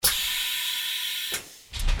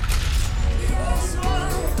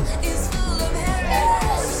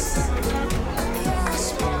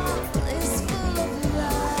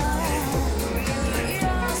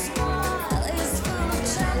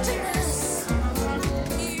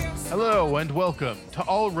Hello and welcome to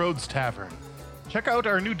All Roads Tavern. Check out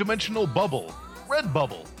our new dimensional bubble, Red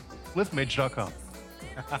Bubble, Lithmage.com.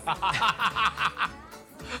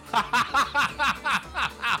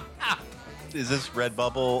 Is this red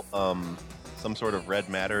bubble some sort of red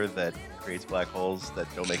matter that creates black holes that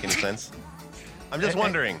don't make any sense? I'm just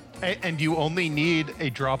wondering. And you only need a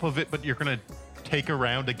drop of it, but you're going to take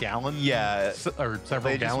around a gallon? Yeah. Or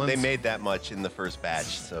several gallons? They made that much in the first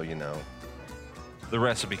batch, so you know. The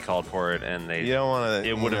recipe called for it, and they. You don't want to.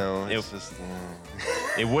 It would have. It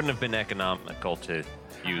It wouldn't have been economical to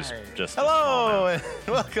use just. a small Hello, amount.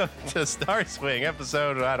 and welcome to Star Swing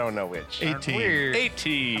episode. I don't know which. 18.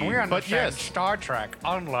 18. We understand But yes. Star Trek,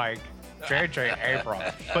 unlike J.J.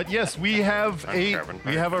 Abrams. But yes, we have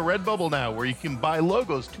a Red Bubble now where you can buy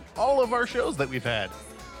logos to all of our shows that we've had.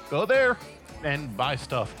 Go there and buy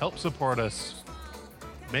stuff. Help support us.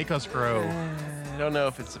 Make us grow. I don't know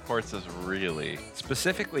if it supports us really.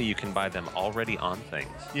 Specifically, you can buy them already on things.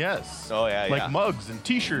 Yes. Oh, yeah, Like yeah. mugs and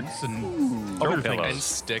t-shirts and other pillows. things. And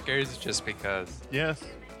stickers just because. Yes.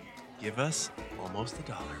 Give us almost $1,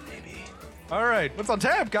 baby. All right, what's on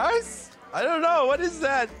tap, guys? I don't know. What is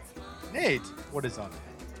that? Nate, what is on tap?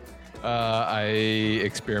 I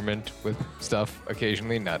experiment with stuff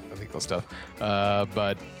occasionally, not illegal stuff.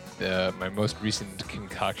 But my most recent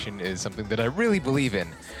concoction is something that I really believe in.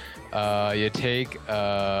 You take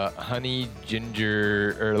honey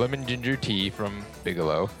ginger or lemon ginger tea from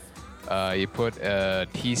Bigelow. You put a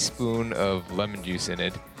teaspoon of lemon juice in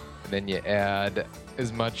it, and then you add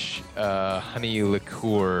as much honey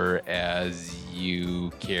liqueur as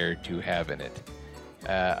you care to have in it.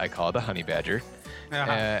 I call it a honey badger,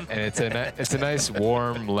 and it's a nice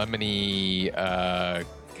warm lemony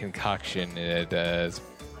concoction. And it's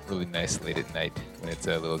really nice late at night when it's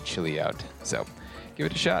a little chilly out. So give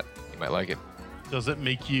it a shot. You might like it. Does it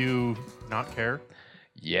make you not care?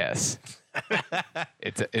 Yes.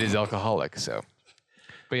 It is alcoholic, so.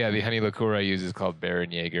 But yeah, the honey liqueur I use is called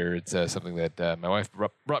Baron Jaeger. It's something that my wife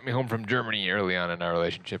brought me home from Germany early on in our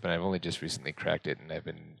relationship, and I've only just recently cracked it, and I've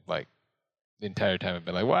been like, the entire time I've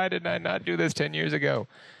been like, why didn't I not do this 10 years ago?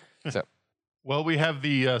 So. Well, we have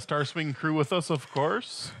the Star Swing crew with us, of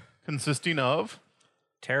course, consisting of...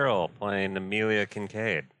 Terrell playing Amelia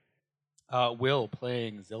Kincaid. Will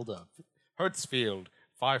playing Zelda. Hertzfield,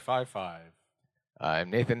 555.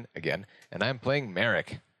 I'm Nathan again, and I'm playing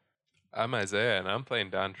Merrick. I'm Isaiah, and I'm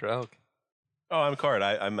playing Don Trelk. Oh, I'm Card.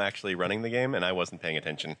 I'm actually running the game, and I wasn't paying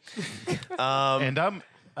attention. And I'm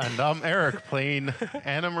Eric playing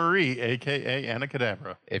Anna Marie, a.k.a. Anna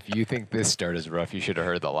Cadabra. If you think this start is rough, you should have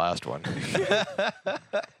heard the last one.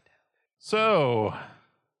 So,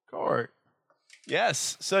 Court.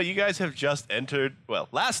 Yes. So you guys have just entered, well,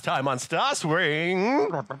 last time on Star Swing.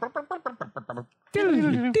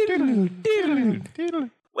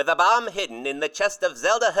 With a bomb hidden in the chest of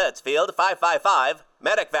Zelda Hertzfield 555,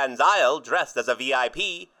 Merrick Van Zyl dressed as a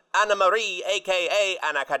VIP, Anna Marie, a.k.a.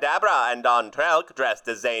 Anna Cadabra, and Don Trelk dressed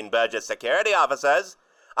as Zane Burgess security officers,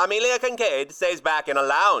 Amelia Kincaid stays back in a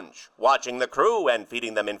lounge, watching the crew and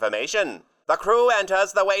feeding them information. The crew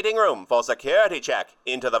enters the waiting room for security check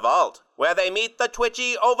into the vault, where they meet the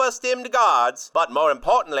twitchy, overstimmed guards, but more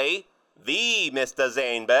importantly, the Mr.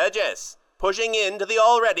 Zane Burgess, pushing into the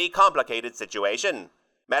already complicated situation.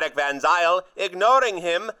 Merrick Van Zyl, ignoring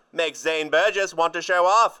him, makes Zane Burgess want to show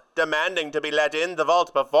off, demanding to be let in the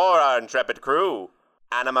vault before our intrepid crew.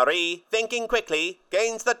 Anna Marie, thinking quickly,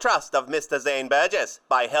 gains the trust of Mr. Zane Burgess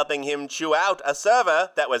by helping him chew out a server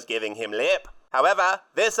that was giving him lip. However,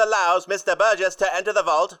 this allows Mr. Burgess to enter the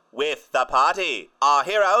vault with the party. Our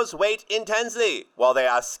heroes wait intensely while they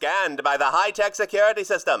are scanned by the high-tech security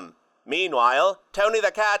system. Meanwhile, Tony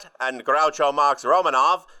the Cat and Groucho Marx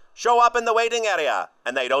Romanov show up in the waiting area,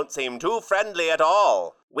 and they don't seem too friendly at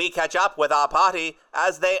all. We catch up with our party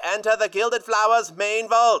as they enter the Gilded Flowers main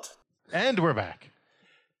vault. And we're back.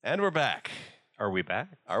 And we're back. Are we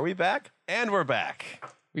back? Are we back? And we're back.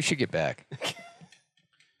 We should get back.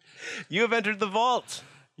 You have entered the vault.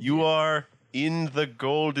 You are in the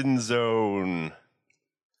golden zone.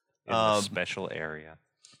 In the special area.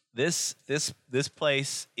 This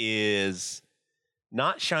place is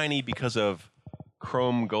not shiny because of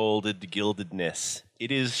chrome golded gildedness.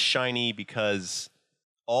 It is shiny because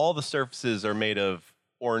all the surfaces are made of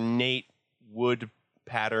ornate wood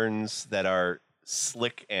patterns that are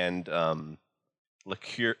slick and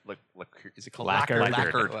liqueur is it called Lacquered.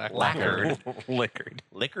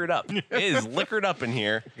 liquored up. It is liquored up in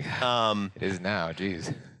here. It is now,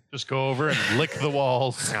 jeez. Just go over and lick the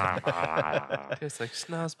walls. Tastes like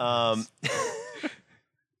snaz.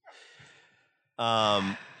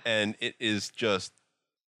 And it is just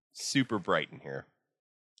super bright in here.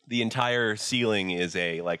 The entire ceiling is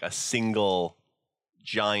a single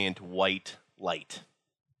giant white light.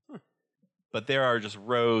 But there are just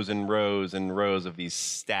rows and rows and rows of these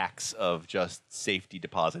stacks of just safety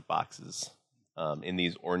deposit boxes in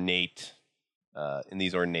these ornate kind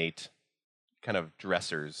of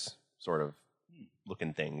dressers sort of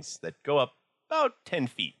looking things that go up about 10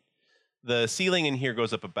 feet. The ceiling in here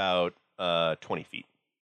goes up about 20 feet.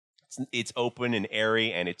 It's open and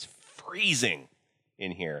airy, and it's freezing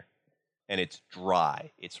in here. And it's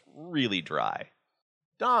dry. It's really dry.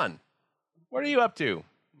 Don, what are you up to?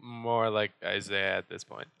 More like Isaiah at this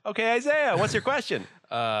point. Okay, Isaiah, what's your question?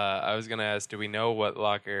 I was gonna ask, do we know what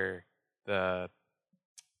locker the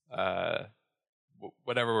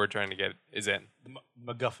whatever we're trying to get is in?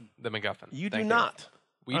 MacGuffin. The MacGuffin. You do Thank not.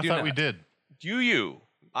 We I do thought not. we did. Do you?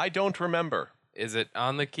 I don't remember. Is it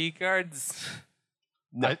on the key cards?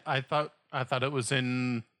 No. I thought it was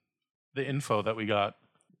in the info that we got.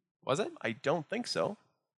 Was it? I don't think so.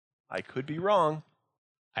 I could be wrong.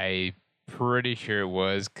 I'm pretty sure it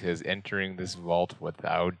was, because entering this vault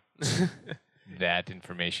without that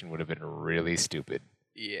information would have been really stupid.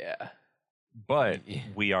 Yeah. But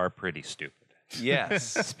we are pretty stupid.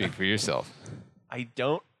 Yes. Speak for yourself. I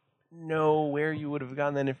don't know where you would have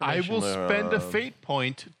gotten that I information. will spend a fate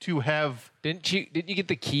point to have. Didn't you get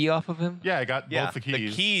the key off of him? Yeah, I got Yeah, both the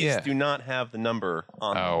keys. The keys Yeah. do not have the number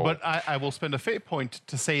on them. Oh. But I will spend a fate point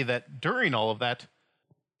to say that during all of that,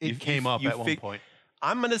 it You- came you- up you at one fig- point.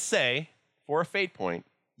 I'm going to say, for a fate point,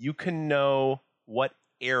 you can know what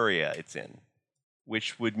area it's in,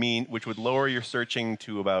 which would lower your searching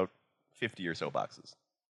to about 50 or so boxes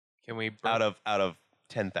Can we out of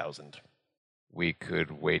 10,000. We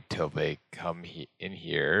could wait till they come in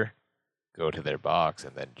here, go to their box,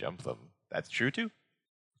 and then jump them. That's true too.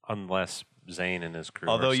 Unless Zane and his crew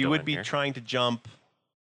Although are you still would in be here. trying to jump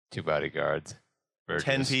 2 bodyguards. 10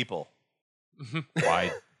 Burgess. people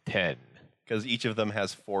Why 10? because each of them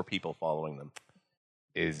has 4 people following them.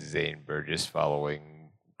 Is Zane Burgess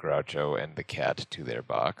following Groucho and the cat to their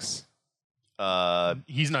box?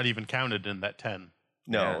 He's not even counted in that 10.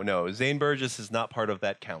 No. Zane Burgess is not part of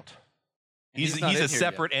that count. He's not a in here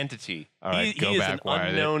separate entity. All right, he go is back. an Why are they-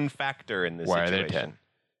 unknown factor in this Why are situation. there 10?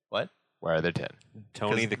 What? Why are there 10?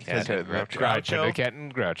 Tony the cat. because and Groucho. Groucho? The cat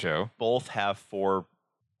and Groucho. Both have 4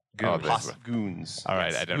 Oh, goons. Goons. All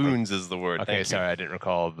right, Yes, I don't goons is the word. Okay, Thank sorry, you. I didn't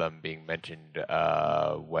recall them being mentioned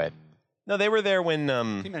when. No, they were there when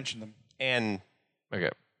He mentioned them. Anne Okay,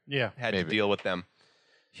 Yeah. had to Maybe. deal with them.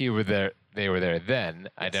 they were there then.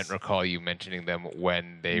 I Yes. didn't recall you mentioning them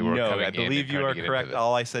when they were No, coming I in. believe and you trying are to get correct. into the-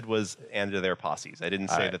 All I said was and to their posses. I didn't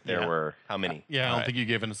say Alright, that there yeah. were how many. Yeah, I don't Alright. think you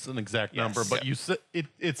gave us an exact Yes. number, but Yeah. you said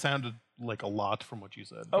it sounded like a lot from what you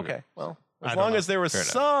said. Okay, well, I as don't long know. as there was Fair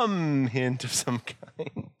enough. some hint of some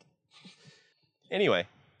kind. Anyway,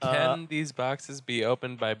 Can these boxes be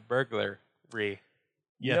opened by burglary?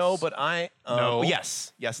 Yes. no, but No.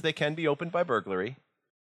 yes, they can be opened by burglary.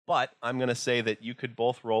 But I'm going to say that you could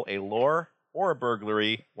both roll a lore or a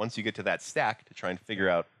burglary once you get to that stack to try and figure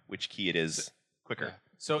out which key it is quicker.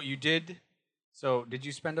 So you did. So did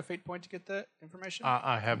you spend a fate point to get the information?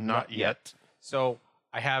 I have not yet. So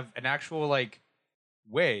I have an actual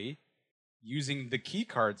way using the key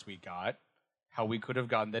cards we got, how we could have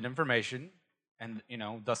gotten that information, and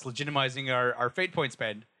thus legitimizing our fate point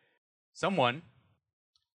spend. Someone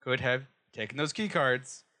could have taken those key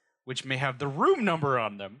cards, which may have the room number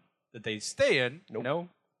on them that they stay in. Nope. No,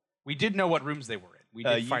 we did know what rooms they were in. We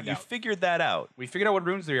did find you out. figured that out. We figured out what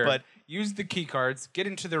rooms they were But- in, used the key cards, get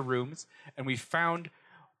into their rooms, and we found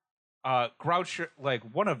Groucho,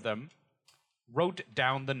 one of them wrote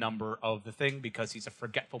down the number of the thing because he's a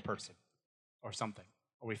forgetful person or something.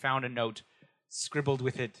 Or we found a note scribbled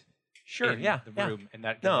with it Sure, in yeah, the yeah. room. And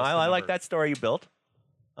that No, gave us the I like number. that story you built.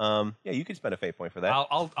 Yeah, you could spend a fate point for that.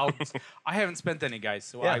 I'll I haven't spent any, guys,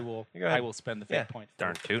 so Yeah, I will go ahead. I will spend the fate Yeah. point.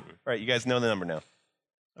 Darn tootin'. All right, you guys know the number now.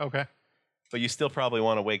 Okay. But you still probably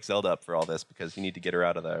want to wake Zelda up for all this because you need to get her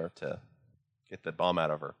out of there to get the bomb out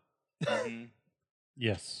of her. Mhm.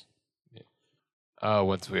 Yes.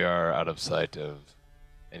 Once we are out of sight of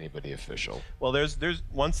anybody official. Well, there's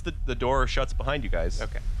once the door shuts behind you guys.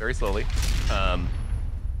 Okay. Very slowly.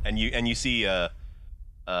 And you see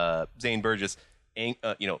Zane Burgess,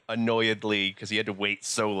 annoyedly because he had to wait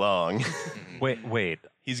so long. Wait.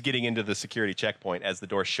 He's getting into the security checkpoint as the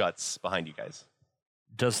door shuts behind you guys.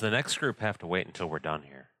 Does the next group have to wait until we're done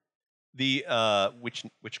here? The which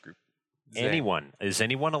group? Anyone. Is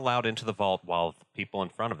anyone allowed into the vault while the people in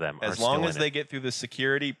front of them are As still long in as it? they get through the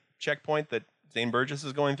security checkpoint that Zane Burgess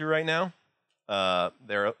is going through right now,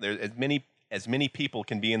 there as many people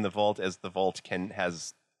can be in the vault as the vault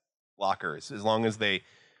has lockers. As long as they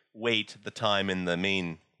wait the time in the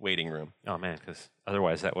main waiting room. Oh man, because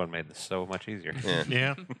otherwise that would have made this so much easier. Yeah.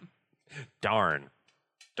 Yeah. Darn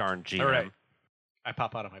GM. All right. I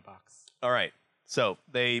pop out of my box. All right. So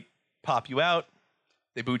they pop you out.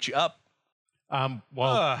 They boot you up.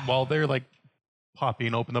 While they're like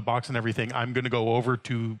popping open the box and everything, I'm going to go over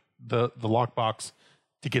to the lockbox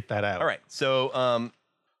to get that out. All right. So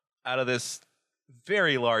out of this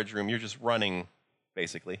very large room, you're just running,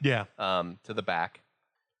 basically. Yeah. To the back.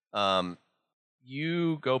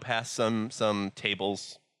 You go past some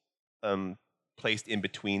tables placed in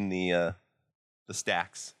between the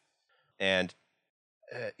stacks, and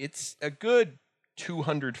it's a good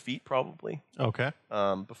 200 feet probably Okay.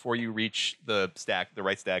 before you reach the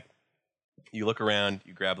right stack. You look around,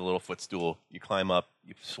 you grab the little footstool, you climb up,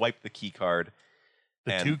 you swipe the key card.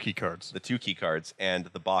 The and 2 key cards. The 2 key cards, and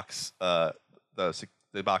the box the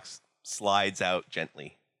box slides out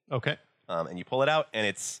gently. Okay. And you pull it out, and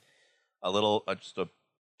it's just a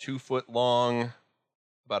 2 foot long,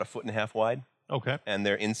 about 1.5 foot wide, Okay. and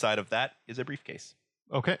there inside of that is a briefcase.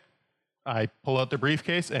 Okay. I pull out the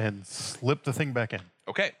briefcase and slip the thing back in.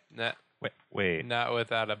 Okay. Not, Wait. not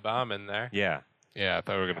without a bomb in there. Yeah. Yeah, I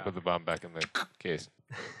thought we were gonna put the bomb back in the case.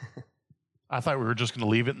 I thought we were just going to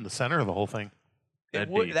leave it in the center of the whole thing. That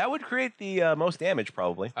would create the most damage,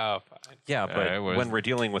 probably. Oh, fine. Yeah, but it was- when we're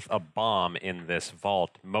dealing with a bomb in this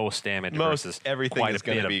vault, most damage Most versus everything quite is a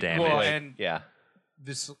going bit to of be damage. Well, like- and- yeah.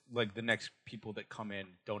 This, like, the next people that come in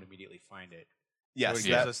don't immediately find it. Yes. So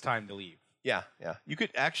it that- gives us time to leave. Yeah, yeah. You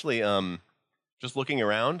could actually, just looking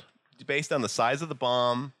around, based on the size of the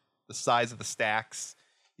bomb, the size of the stacks,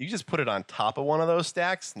 you just put it on top of one of those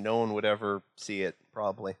stacks. No one would ever see it,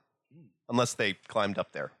 probably, unless they climbed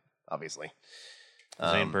up there. Obviously.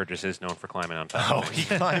 Zane Burgess is known for climbing on top. Oh, of he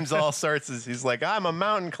things. climbs all sorts. He's like, I'm a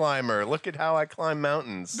mountain climber. Look at how I climb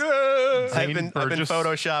mountains. I've Zane been Burgess.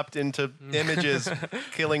 photoshopped into images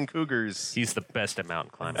killing cougars. He's the best at mountain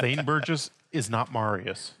climbing. Thane Burgess is not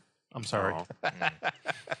Marius. I'm sorry. Oh.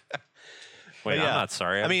 Wait, yeah. I'm not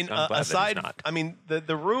sorry. I mean, I'm glad that he's aside, not. I mean,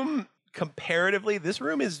 the room comparatively, this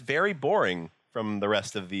room is very boring from the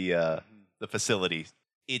rest of the facility.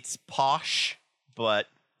 It's posh, but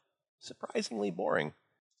surprisingly boring.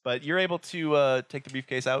 But you're able to take the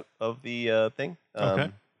briefcase out of the thing.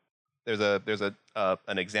 Okay. There's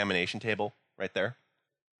an examination table right there,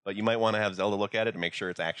 but you might want to have Zelda look at it to make sure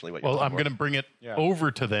it's actually what you're Well, looking I'm for. going to bring it Yeah. over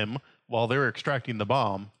to them while they're extracting the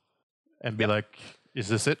bomb and be like, is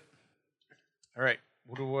this it? All right.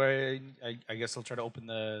 What do I guess I'll try to open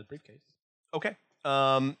the briefcase. Okay.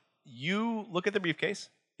 You look at the briefcase.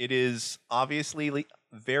 It is obviously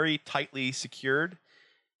very tightly secured,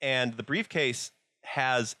 and the briefcase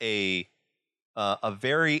has a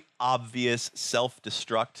very obvious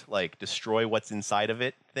self-destruct, like destroy what's inside of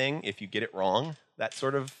it thing if you get it wrong. That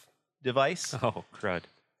sort of device. Oh, crud.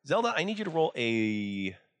 Zelda, I need you to roll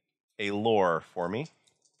a lore for me.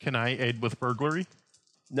 Can I aid with burglary?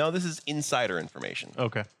 No, this is insider information.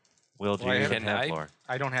 Okay. Will do Well, I you can have I- lore?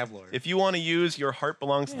 I don't have lore. If you want to use your heart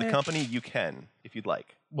belongs to the company, you can, if you'd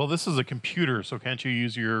like. Well, this is a computer, so can't you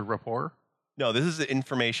use your rapport? No, this is an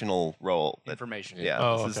informational roll. Information. Yeah,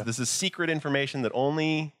 Oh, this okay. is secret information that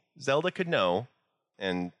only Zelda could know,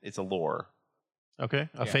 and it's a lore. Okay.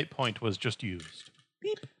 A Yeah. fate point was just used.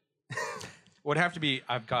 Would have to be.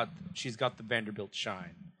 She's got the Vanderbilt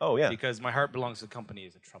shine Oh yeah. because my heart belongs to the company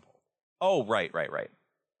is a trouble. Oh right.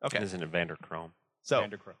 Okay, Isn't it Vanderchrome? so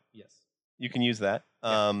Vandercrow. Yes. you can use that.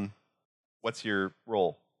 What's your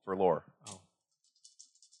roll for lore Oh.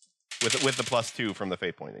 with the +2 from the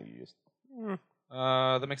fate point that you used?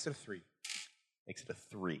 That makes it a 3. Makes it a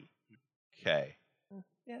 3. Okay.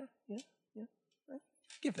 Yeah. I'll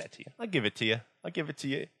give that to you. I'll give it to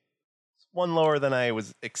you. It's one lower than I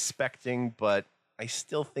was expecting, but I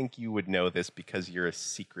still think you would know this because you're a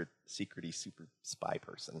secrety super spy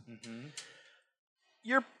person. Mm-hmm.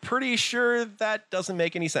 You're pretty sure that doesn't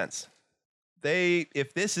make any sense.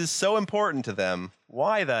 If this is so important to them,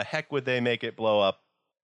 why the heck would they make it blow up?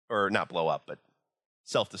 Or not blow up, but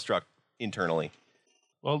self-destruct internally.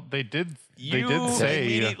 Well, they did You say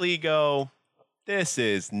immediately go, this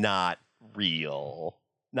is not real.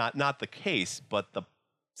 Not the case, but the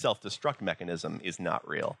self-destruct mechanism is not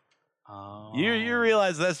real. Oh. You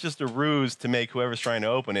realize that's just a ruse to make whoever's trying to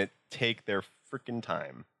open it take their freaking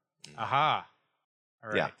time. Aha. All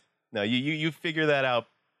right. Yeah. No, you figure that out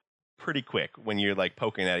pretty quick when you're like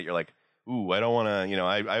poking at it. You're like, ooh, I don't want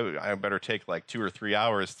to, I better take like 2 or 3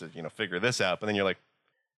 hours to, figure this out. But then you're like,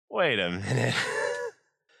 wait a minute.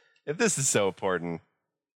 If this is so important,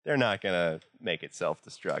 they're not going to make it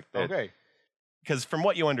self-destruct. Okay. Because from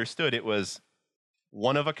what you understood, it was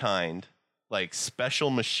one of a kind, like special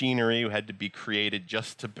machinery had to be created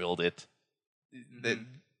just to build it. That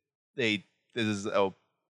this is a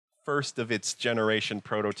first of its generation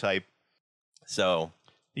prototype. So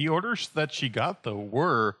The orders that she got, though,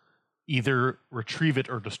 were either retrieve it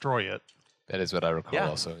or destroy it. That is what I recall. Yeah.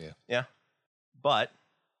 Also, yeah. but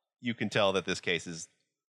you can tell that this case is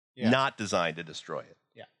not designed to destroy it.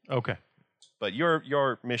 Okay. But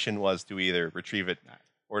your mission was to either retrieve it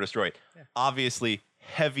or destroy it. Yeah. Obviously,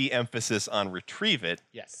 heavy emphasis on retrieve it.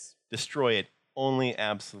 Yes. Destroy it only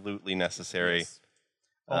absolutely necessary. Yes.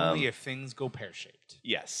 Only if things go pear-shaped.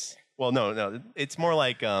 Yes. Well, no. It's more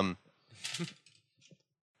like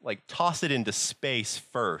like toss it into space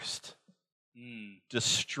first.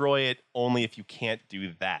 Destroy it only if you can't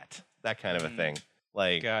do that. That kind of a thing.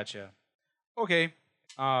 Like Gotcha. Okay.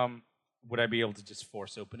 Would I be able to just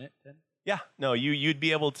force open it then? yeah, no, you'd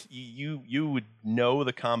be able to you would know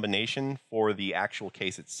the combination for the actual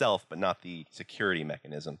case itself, but not the security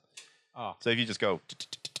mechanism. Oh. So if you just go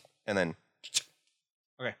and then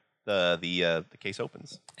Okay. the case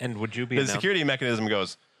opens. And would you be The security mechanism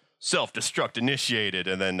goes self-destruct initiated,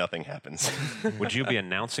 and then nothing happens. would you be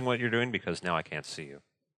announcing what you're doing? Because now I can't see you.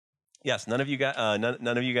 Yes, none of you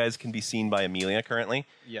guys can be seen by Amelia currently.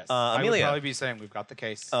 Yes. I would Amelia. probably be saying we've got the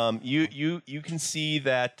case. You can see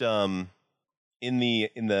that in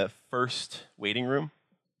the first waiting room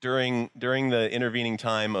during the intervening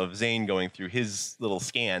time of Zane going through his little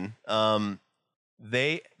scan.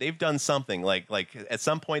 They've done something like at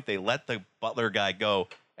some point they let the butler guy go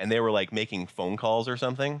and they were like making phone calls or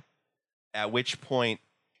something. At which point,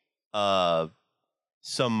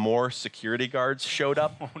 some more security guards showed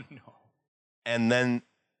up. Oh no. And then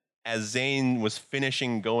as Zane was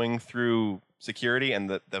finishing going through security and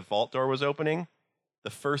the vault door was opening, the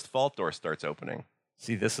first vault door starts opening.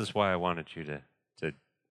 See, this is why I wanted you to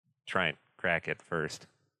try and crack it first.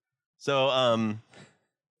 So,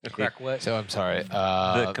 Crack what? So I'm sorry.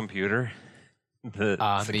 The computer, the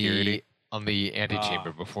on security. on the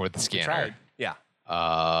antechamber before the scanner. tried.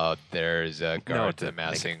 yeah. There's a guard to make it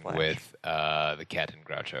amassing flash. with the cat and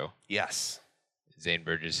Groucho. Yes. Zane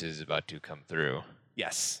Burgess is about to come through.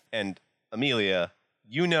 Yes. And Amelia,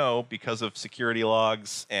 you know, because of security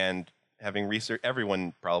logs and having research,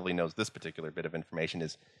 everyone probably knows this particular bit of information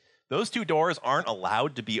is those two doors aren't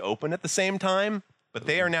allowed to be open at the same time, but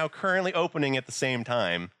they are now currently opening at the same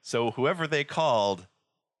time. So whoever they called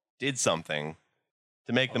did something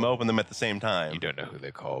to make them open them at the same time. You don't know who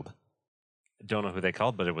they called. Don't know who they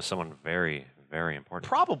called, but it was someone very, very important.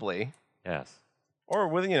 Probably. Yes. Or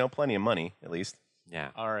with, plenty of money, at least. Yeah.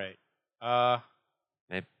 All right.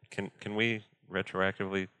 Maybe, can we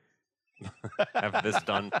retroactively have this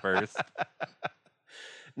done first?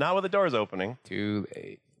 Not with the doors opening. Too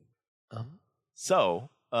late. So,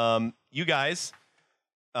 you guys,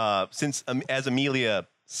 since as Amelia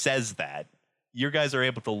says that, you guys are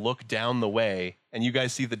able to look down the way, and you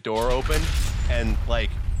guys see the door open, and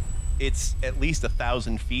like it's at least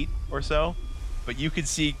 1,000 feet or so, but you could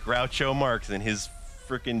see Groucho Marx and his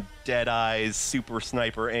freaking dead eyes, super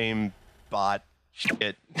sniper aim bot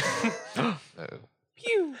shit.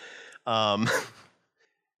 Pew.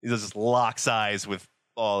 He just locks eyes with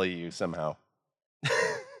all of you somehow.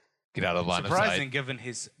 Get out of line Surprising given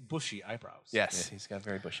his bushy eyebrows. Yes, he's got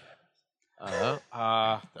very bushy eyebrows.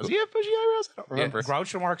 Does he have bushy eyebrows? I don't remember.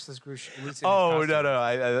 Groucho Marx is Groucho. Oh, no.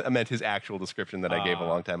 I meant his actual description that I gave a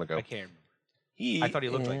long time ago. I can't remember. I thought he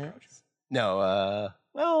looked like Groucho. No,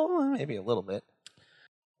 well, maybe a little bit.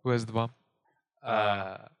 Who has the bomb?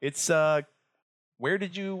 It's, where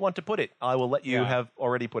did you want to put it? I will let you Yeah. have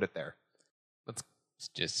already put it there. Let's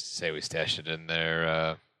just say we stashed it in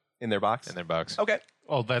their In their box? box. Okay.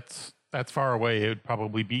 Oh, that's far away. It would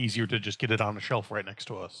probably be easier to just get it on a shelf right next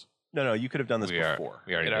to us. No, you could have done this before.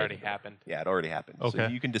 We already It did. already happened. Yeah, it already happened. So Okay.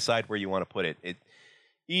 you can decide where you want to put it.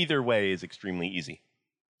 Either way is extremely easy.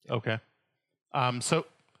 Okay. So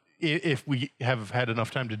if we have had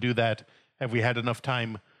enough time to do that, have we had enough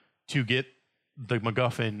time to get the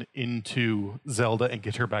MacGuffin into Zelda and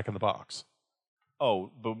get her back in the box? Oh,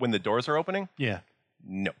 but when the doors are opening? Yeah.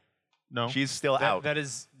 No. No? She's still out.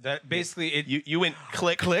 That basically it. You went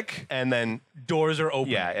click, and then Doors are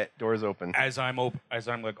open. yeah, doors open. As I'm like,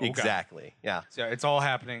 oh God. Exactly. Yeah. So it's all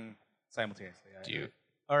happening simultaneously.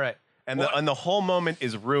 All right. And the whole moment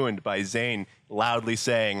is ruined by Zane loudly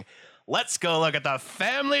saying, "Let's go look at the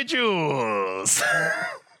family jewels."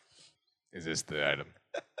 Is this the item?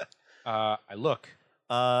 I look.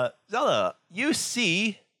 Zelda, you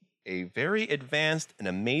see a very advanced and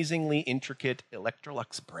amazingly intricate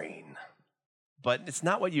Electrolux brain. But it's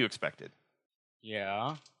not what you expected.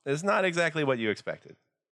 Yeah. It's not exactly what you expected.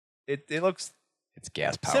 It looks It's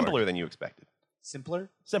gas powered. Simpler than you expected. Simpler?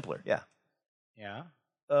 Simpler, yeah. Yeah.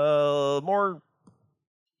 More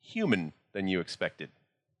human than you expected.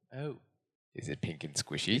 Oh. Is it pink and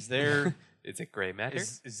squishy? Is there Is it gray matter?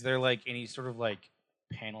 is there like any sort of like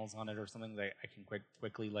panels on it or something that I can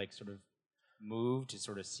quickly like sort of move to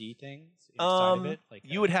sort of see things inside of it? Like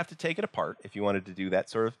You would have to take it apart if you wanted to do that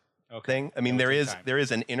sort of okay. thing. I mean, That would there take is time. there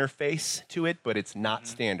is an interface to it, but it's not Mhm.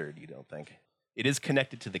 standard. You don't think it is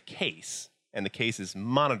connected to the case, and the case is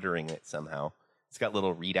monitoring it somehow. It's got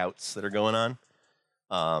little readouts that are going on.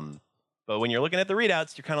 But when you're looking at the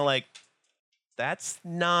readouts, you're kind of like, that's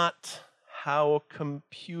not how a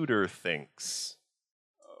computer thinks.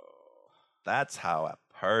 That's how a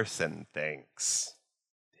person thinks.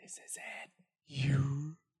 This is it.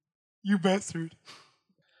 You bastard.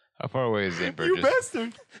 How far away is Zane Burgess?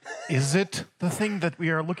 bastard. Is it the thing that we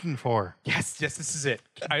are looking for? Yes, this is it.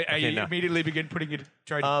 I Okay, now- immediately begin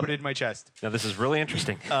trying to put it in my chest. Now this is really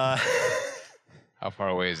interesting. How far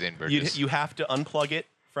away is Zane Burgess? You have to unplug it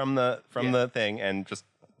from the thing and just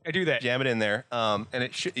I do that. jam it in there, and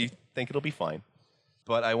it should. You think it'll be fine,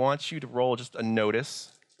 but I want you to roll just a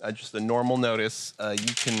notice, just a normal notice.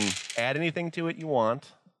 You can add anything to it you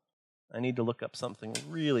want. I need to look up something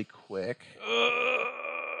really quick.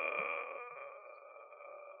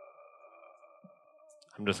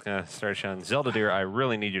 I'm just gonna start shouting, Zelda dear, I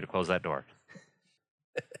really need you to close that door.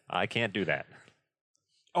 I can't do that.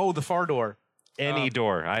 Oh, the far door. Any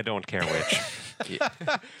door, I don't care which. Yeah,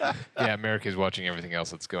 America's watching everything else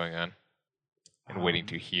that's going on and waiting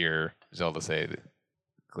to hear Zelda say it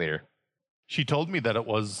clear. She told me that it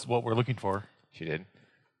was what we're looking for. She did.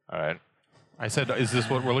 All right. I said, "Is this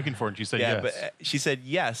what we're looking for?" And she said, Yeah, "Yes." but she said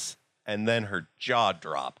yes, and then her jaw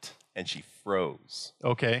dropped and she froze.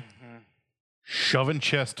 Okay. Shoving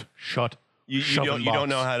chest shut. You Shoving don't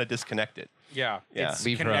know box. how to disconnect it. Yeah. Yeah. It's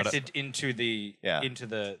Leave her out of- connected into the Yeah. into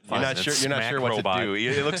the You're not It's sure. You're not smack sure what robot. to do.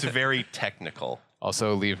 It looks very technical.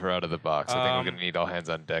 Also, leave her out of the box. I think we're going to need all hands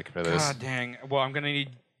on deck for this. God dang. Well, I'm gonna need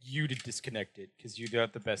you to disconnect it because you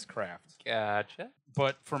got the best craft. Gotcha.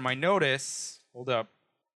 But for my notice, hold up.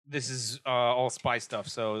 This is all spy stuff,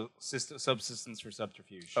 so subsistence for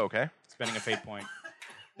subterfuge. Okay, Spending a fate point.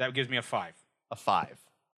 That gives me a 5. a 5.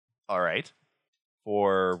 All right.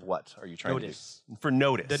 For what are you trying Notice. to do? For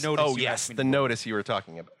notice. The notice Oh you yes, asked me the to roll. notice you were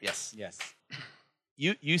talking about. Yes. Yes.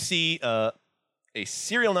 You see a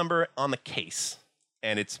serial number on the case,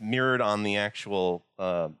 and it's mirrored on the actual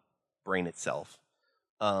brain itself.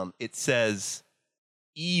 It says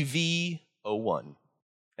EV01,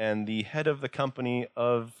 and the head of the company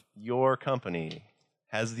of your company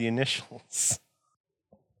has the initials.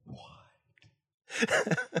 What?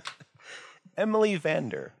 Emily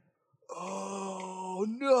Vander. Oh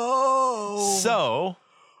no! So,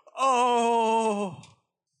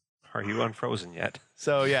 Are you unfrozen yet?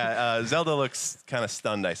 yeah, Zelda looks kind of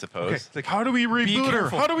stunned, I suppose. Okay, like, How do we reboot her?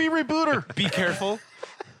 careful. How do we reboot her? be careful.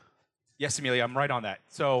 Yes, Amelia, I'm right on that.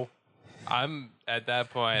 So I'm at that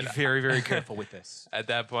be point. very, very careful with this. At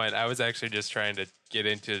that point, I was actually just trying to get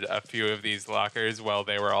into a few of these lockers while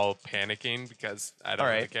they were all panicking because I don't All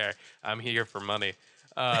really right. care. I'm here for money.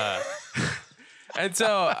 And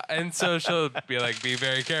so she'll be like, "Be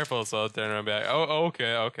very careful." So I'll turn around and be like, "Oh,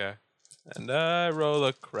 okay." And I roll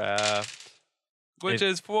a craft, which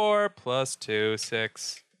is 4 + 2,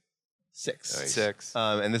 6. 6. Nice. 6.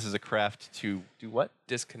 And this is a craft to do what?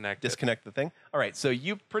 Disconnect. Disconnect the thing. All right, so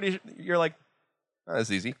you're like, oh,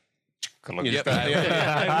 that's easy. You Yep. just-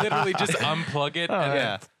 I literally just unplug it and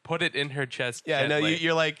yeah. then put it in her chest. Yeah, no, gently.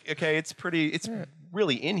 you're like, okay, it's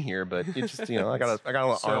really in here, but it just, I got a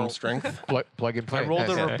little arm strength. Plug and play. I rolled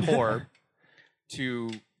a Nice. rapport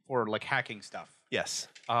for like hacking stuff. Yes.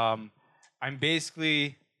 I'm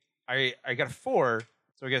basically I got a 4,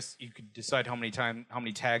 so I guess you could decide how many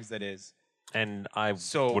tags that is. And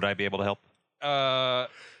So- would I be able to help?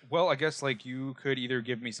 Well, I guess like you could either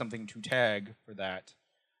give me something to tag for that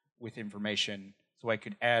with information, so I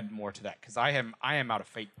could add more to that because I am out of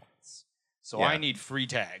fate points, so Yeah. I need free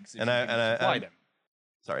tags. If And you I- can and I- supply I'm- them.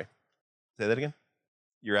 Sorry. Say that again?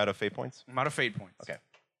 You're out of fate points? I'm out of fate points. Okay.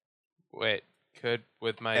 Wait, could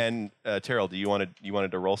with my And Terrell, you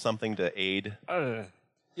wanted to roll something to aid?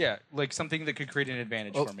 Yeah, like something that could create an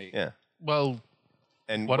advantage Oh, for me. Yeah. Well,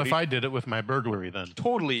 And what do if you- I did it with my burglary then?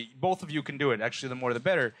 Totally, both of you can do it. Actually, the more the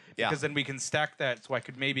better, Yeah. because then we can stack that. So I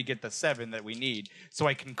could maybe get the 7 that we need, so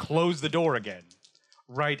I can close the door again,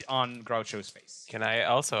 right on Groucho's face. Can I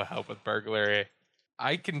also help with burglary?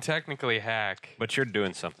 I can technically hack. But you're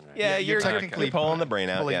doing something right. Yeah, you're you're technically pulling the brain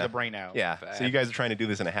out. Pulling yeah. the brain out. Yeah. So you guys are trying to do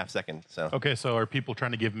this in a half second. So Okay, so are people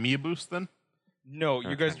trying to give me a boost then? No,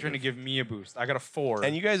 you guys are trying to give me a boost. I got a 4.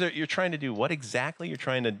 And you guys you're trying to do what exactly? You're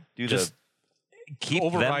trying to do Just keep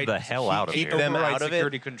them the hell out of keep here. them override out of it?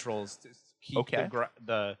 security controls. To keep Okay.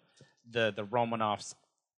 the Romanovs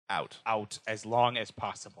out. as long as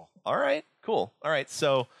possible. All right, cool. All right,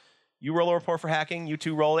 so you roll a report for hacking. You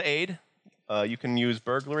two roll to aid. You can use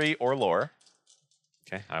burglary or lore.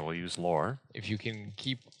 Okay, I will use lore. If you can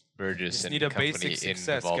keep Burgess Just and need a company basic in the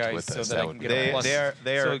success, vault guys, with so us, that I would can be get a plus.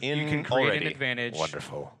 They are so in you can create already. an advantage.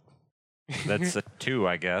 wonderful. That's a 2,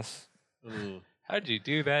 I guess. How'd you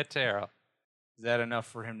do that, Tara? Is that enough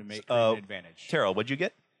for him to make Uh, an advantage? Terrell, what'd you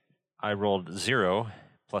get? I rolled 0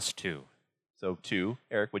 plus 2. So 2.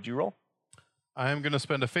 Eric, what'd you roll? I'm going to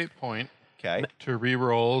spend a fate point Okay. to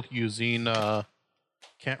re-roll using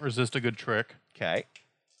Can't Resist a Good Trick. Okay.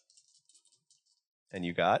 And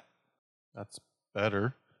you got That's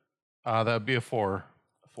better. That would be a 4.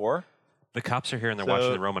 4. The cops are here and they're So-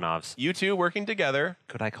 watching the Romanovs. You two working together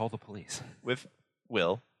Could I call the police? with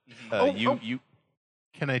Will. Oh, You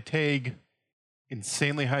Can I take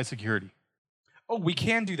insanely high security? Oh, we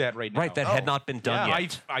can do that right now. Right, that had not been done Yeah.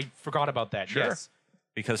 yet. I forgot about that. Sure. Yes.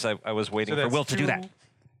 Because I was waiting So for that's Will to do that. 2,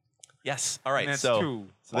 Yes. All right. And that's so 2.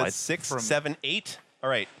 so that's 6, from- 7, 8. All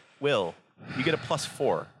right. Will, you get a plus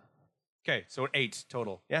 4. Okay, so 8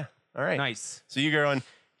 total. Yeah. All right. Nice. So you're going.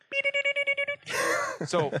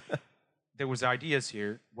 So there was ideas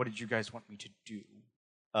here. What did you guys want me to do?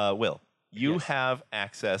 Will, you Yes. have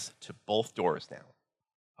access to both doors now.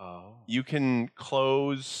 Oh. You can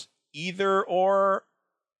close either or.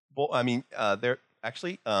 I mean, they're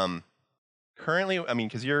actually currently. I mean,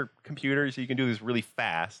 because you're computers, so you can do this really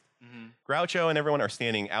fast. Mm-hmm. Groucho and everyone are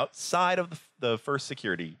standing outside of the first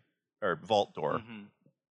security or vault door. Mm-hmm.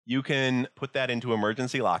 You can put that into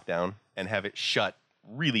emergency lockdown and have it shut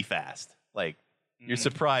really fast. Like you're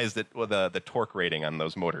surprised at the torque rating on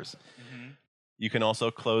those motors. Mm-hmm. You can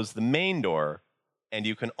also close the main door, and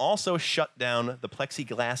you can also shut down the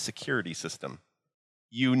plexiglass security system.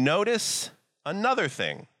 You notice another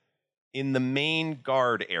thing in the main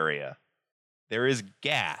guard area. There is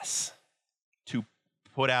gas to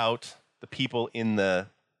put out the people in the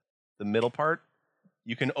middle part.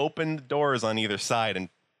 You can open the doors on either side and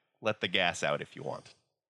let the gas out if you want.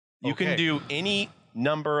 You can Okay. do any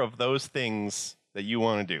number of those things that you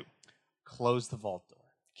want to do. Close the vault door.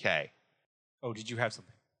 Okay. Oh, did you have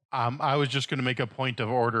something? I was just going to make a point of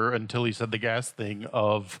order until he said the gas thing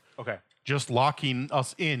of Okay. just locking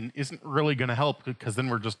us in isn't really going to help because then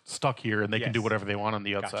we're just stuck here and they can do Yes. whatever they want on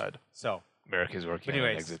the Gotcha. outside. So America's working on an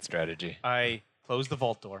anyways. exit strategy. I close the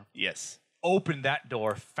vault door, Yes. open that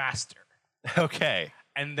door faster, Okay.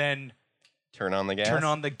 and then Turn on the gas. turn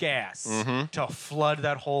on the gas Mhm. to flood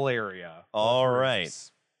that whole area. with All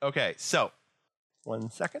rooms. right. Okay, so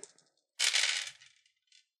 1 second.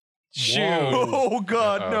 Shoot. Oh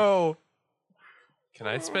God, Uh-oh. no! Can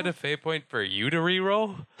I spend a fate point for you to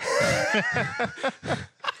reroll?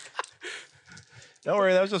 Don't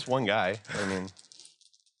worry, that was just one guy.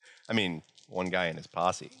 I mean, one guy in his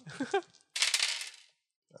posse.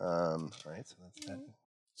 All right, so that's that.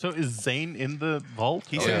 So is Zane in the vault?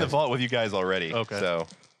 He's Yeah. in the vault with you guys already. Okay. So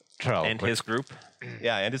Trell, And quick- his group.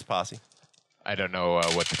 yeah, and his posse. I don't know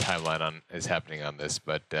what the timeline is happening on this,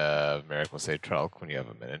 but Merrick will say, Trelk, when you have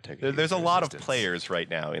a minute, take There's a lot of resistance." players right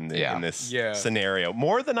now in Yeah. this Yeah. scenario,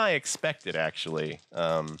 more than I expected actually,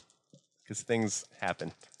 because things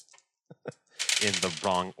happen. In the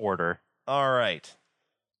wrong order. All right.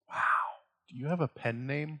 Do you have a pen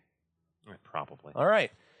name? Probably. All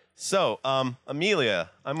right. So,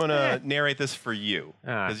 Amelia, I'm going to narrate this for you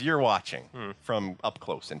Ah. because you're watching from up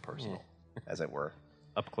close and personal, as it were.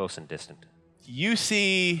 Up close and distant. You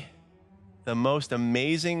see the most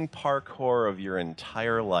amazing parkour of your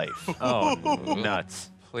entire life. Oh,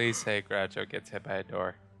 nuts. Please say Groucho gets hit by a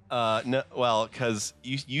door. No, well, because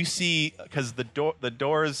you see, because the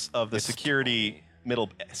doors of the security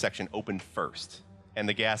middle section open first, and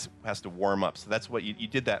the gas has to warm up. So that's what you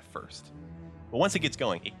did that first. But once it gets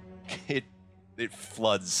going, it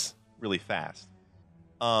floods really fast.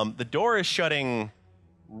 The door is shutting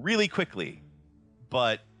really quickly,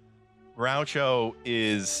 but Groucho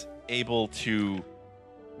is able to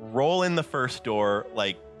roll in the first door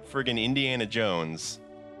like friggin' Indiana Jones,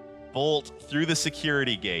 bolt through the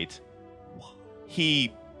security gate.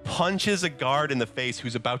 He punches a guard in the face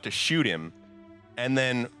who's about to shoot him, and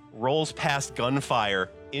then rolls past gunfire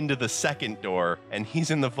into the second door, and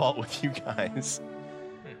he's in the vault with you guys.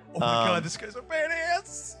 Oh my God, this guy's a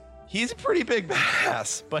badass. He's a pretty big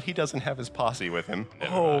badass, but he doesn't have his posse with him.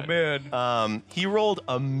 Oh man. He rolled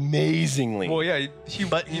amazingly, Well, yeah,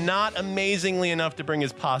 but not amazingly enough to bring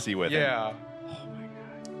his posse with him. yeah.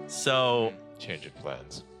 So Change of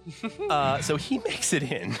plans. So he makes it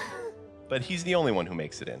in, but he's the only one who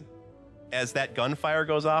makes it in. As that gunfire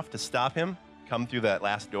goes off to stop him, come through that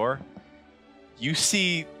last door, you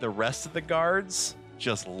see the rest of the guards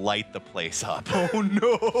just light the place up. Oh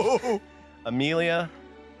no! Amelia,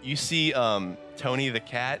 you see Tony the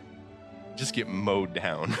cat just get mowed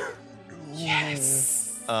down.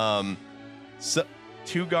 Yes. So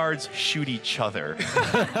 2 guards shoot each other.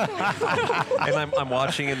 And I'm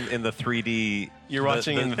watching in the 3D. You're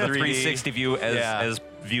watching in the 3D. 360 view as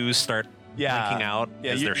views start blinking out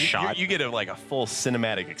as they're shot. You get a full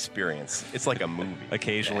cinematic experience. It's like a movie.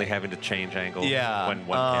 Occasionally having to change angles Yeah, when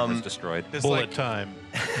one camera's destroyed. Bullet time.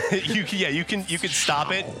 you can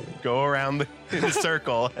stop it, go around in a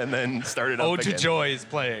circle, and then start it up Ode to again. Joy is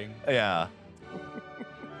playing. Yeah.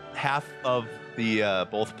 Half of the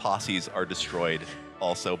both posses are destroyed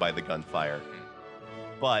also by the gunfire.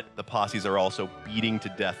 But the posses are also beating to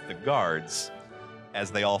death the guards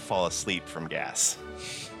as they all fall asleep from gas.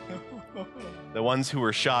 The ones who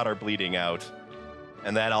were shot are bleeding out,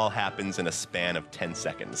 and that all happens in a span of 10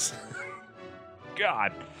 seconds.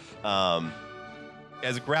 God.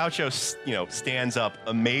 As Groucho, stands up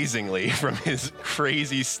amazingly from his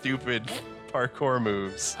crazy, stupid parkour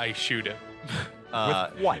moves. I shoot him.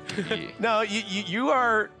 What? No, you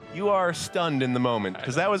are stunned in the moment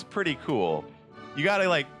because that was pretty cool. You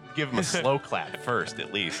gotta give him a slow clap first,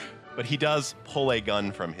 at least. But he does pull a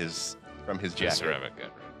gun from his jacket. Ceramic gun.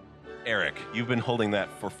 Eric, you've been holding that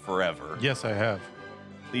for forever. Yes, I have.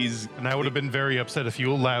 Please. And I would have been very upset if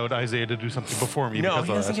you allowed Isaiah to do something before me. No, because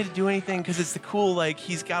he of doesn't that. get to do anything because it's the cool.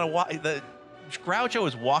 He's got to the Groucho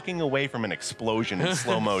is walking away from an explosion in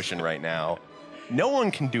slow motion right now. No one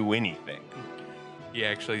can do anything. He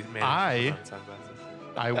actually managed I- to put on sunglasses.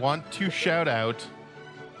 I want to shout out,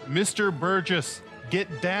 Mr. Burgess,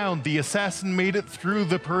 get down. The assassin made it through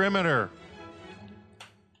the perimeter.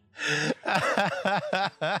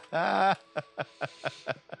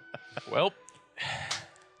 Well,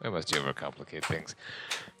 Why must you overcomplicate things?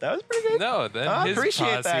 That was pretty good. no, then I his appreciate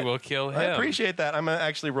posse that. will kill him. I appreciate that. I'm gonna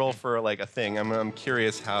actually roll for a thing. I'm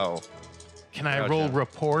curious how. Can I Gotcha. roll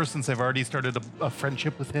rapport since I've already started a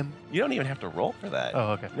friendship with him? You don't even have to roll for that.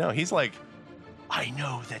 Oh, okay. No, he's like, I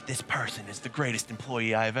know that this person is the greatest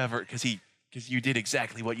employee I've ever, because you did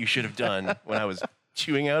exactly what you should have done when I was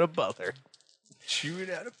chewing out a butler.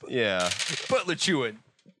 Chewing out a Yeah. butler chewing.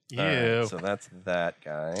 Yeah. All right, so that's that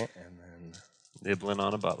guy, and then Nibbling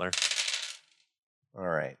on a butler. all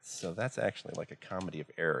right, so that's actually like a comedy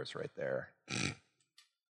of errors right there.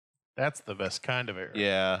 That's the best kind of error.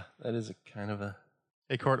 Yeah, that is a kind of a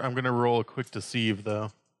Hey, Court, I'm going to roll a quick deceive,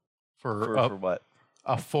 though, for what?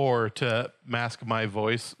 a 4 to mask my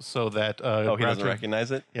voice so that Oh, he doesn't Groucho- recognize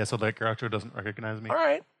it. Yeah, so that Groucho doesn't recognize me. All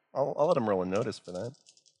right, I'll let him roll a notice for that.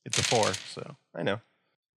 It's a 4, so. I know.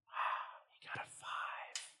 He got a 5.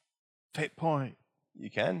 Fate point. You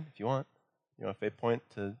can if you want. You want a fate point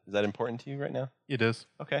to? Is that important to you right now? It is.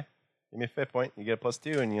 Okay, give me a fate point. You get a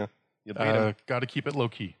 +2, and you'll beat him. Got to keep it low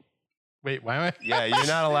key. Wait, why am I? Yeah, you're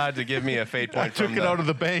not allowed to give me a fate point. I took from it out of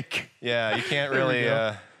the bank. Yeah, you can't There we really.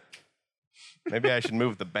 go. Maybe I should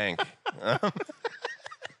move the bank.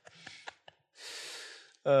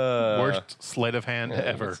 Worst sleight of hand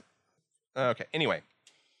ever. Okay. Anyway,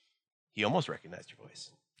 he almost recognized your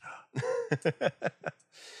voice.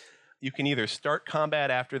 You can either start combat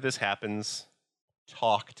after this happens,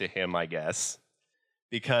 talk to him, I guess,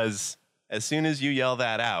 because as soon as you yell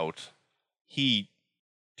that out, he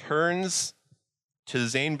turns to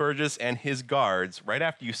Zane Burgess and his guards right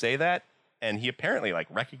after you say that, and he apparently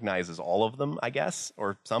recognizes all of them, I guess,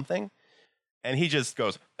 or something, and he just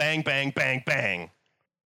goes bang, bang, bang, bang,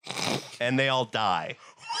 and they all die.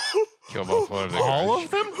 Kill both one of the All guards.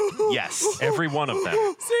 of them? Yes. Every one of them.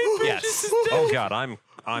 Yes. Oh God,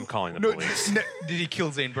 I'm calling the police. Did he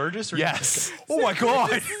kill Zane Burgess? Or Yes. Oh my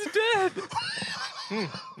God.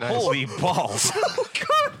 Holy balls!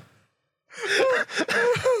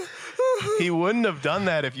 He wouldn't have done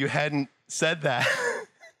that if you hadn't said that.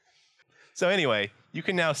 So anyway, you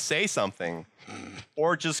can now say something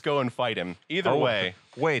or just go and fight him. Either way,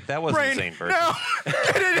 Wait, that wasn't Brain, Zane Burgess. no,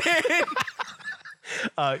 get it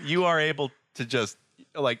in. You are able to just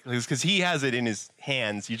because he has it in his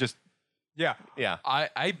hands. You just Yeah. yeah.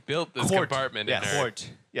 I built this Court. compartment Yes. in Eric.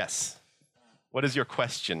 Yes. What is your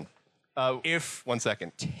question? If 1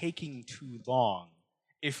 second. taking too long,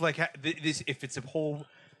 if if it's a whole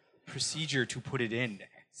procedure to put it in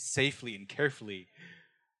safely and carefully,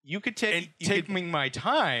 You could and take. taking my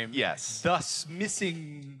time, Yes. thus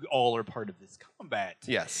missing all or part of this combat.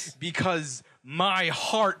 Yes. Because my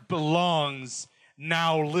heart belongs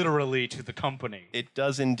now literally to the company. It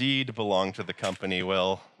does indeed belong to the company,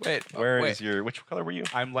 Will. Wait, Which color were you?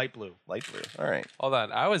 I'm light blue. Light blue. All right. hold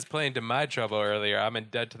on. I was playing to my trouble earlier. I'm in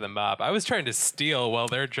debt to the mob. I was trying to steal while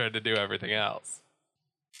they're trying to do everything else.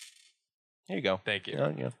 Here you go. Thank you.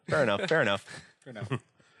 Yeah. Fair enough. Fair enough.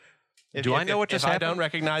 Do I know what just if happened? I don't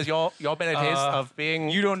recognize y'all been a taste of being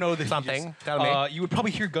You don't know that something. Tell me. You would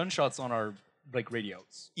probably hear gunshots on our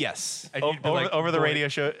radios. Yes. And you'd be like, Over the "Boy." radio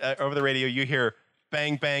show, over the radio, you hear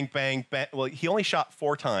bang, bang, bang, bang. Well, he only shot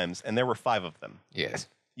 4 times, and there were 5 of them. Yes.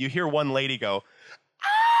 You hear one lady go,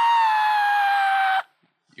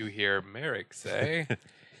 You hear Merrick say,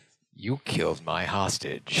 You killed my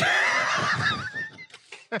hostage.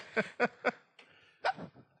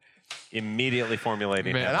 Immediately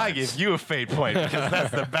formulating. Man, and I headlines. give you a fate point because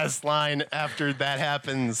that's the best line after that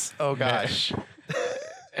happens. Oh gosh.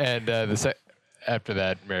 And after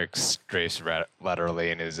that, Merrick strafes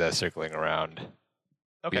laterally and is circling around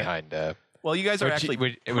behind. Well, you guys are Which, actually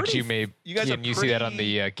which you may. you guys can are you see that on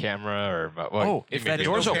pretty- the camera or? Well, Oh, you if may that be-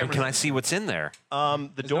 door's no open, cameras. can I see what's in there? the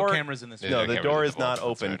There's door. no cameras in this. Yeah, No, no the cameras door in is the not vault,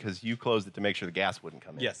 that's open right. because you closed it to make sure the gas wouldn't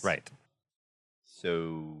come in. Yes. Right.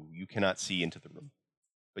 So you cannot see into the room,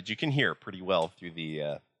 but you can hear pretty well through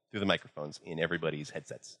the microphones in everybody's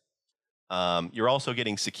headsets. You're also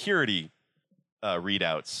getting security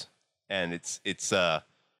readouts, and it's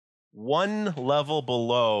one level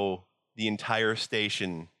below the entire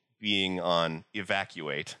station being on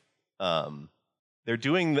evacuate. They're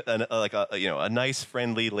doing a nice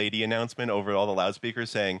friendly lady announcement over all the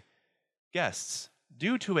loudspeakers saying, "Guests,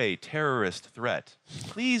 due to a terrorist threat,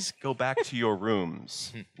 please go back to your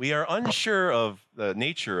rooms. We are unsure of the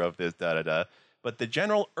nature of this but the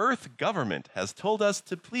general Earth government has told us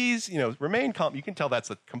to please, remain calm." You can tell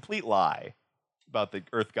that's a complete lie about the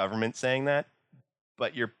Earth government saying that,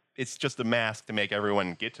 but it's just a mask to make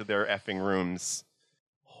everyone get to their effing rooms.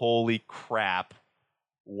 Holy crap.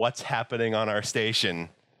 What's happening on our station?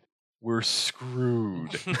 We're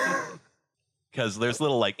screwed. Because there's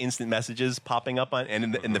little instant messages popping up on,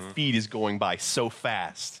 and the feed is going by so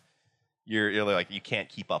fast. You're like, you can't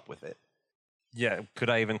keep up with it. Yeah. Could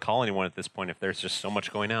I even call anyone at this point if there's just so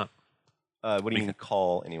much going out? What do you mean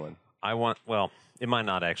call anyone? Well, it might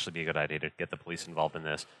not actually be a good idea to get the police involved in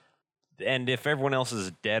this. And if everyone else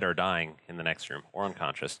is dead or dying in the next room or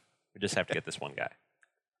unconscious, we just have to get this one guy.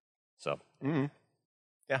 So,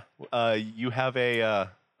 Yeah. You have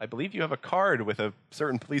I believe you have a card with a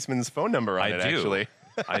certain policeman's phone number on I it, do. actually.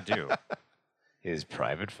 I do. His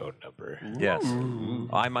private phone number. Yes.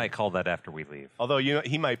 I might call that after we leave. Although,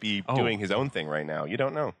 he might be doing his own thing right now. You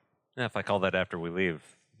don't know. Yeah, if I call that after we leave,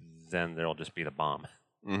 then there'll just be the bomb.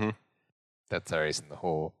 Mm-hmm. That's our ace in the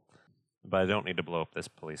hole. But I don't need to blow up this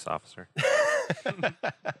police officer.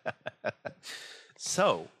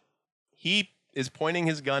 So, he is pointing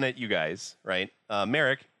his gun at you guys, right?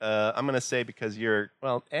 Merrick, I'm going to say because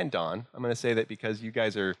and Don, I'm going to say that because you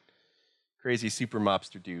guys are crazy super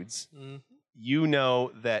mobster dudes, you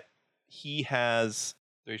know that he has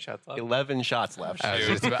 3 shots left. 11 shots left. I was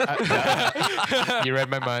just about- you read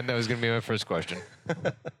my mind. That was going to be my first question.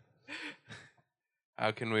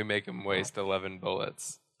 How can we make him waste 11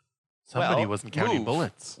 bullets? Somebody Well, wasn't counting move.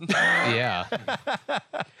 bullets. Yeah.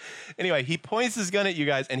 Anyway, he points his gun at you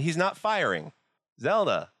guys, and he's not firing.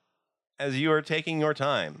 Zelda, as you are taking your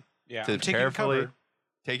time Yeah. to I'm taking carefully cover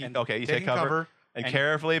taking, and okay, you take taking cover, and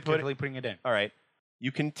carefully put carefully putting it in. All right.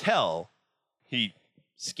 You can tell he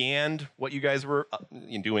scanned what you guys were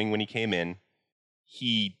doing when he came in.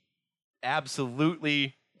 He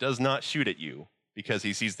absolutely does not shoot at you because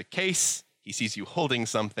he sees the case, he sees you holding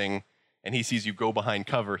something, and he sees you go behind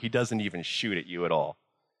cover. He doesn't even shoot at you at all.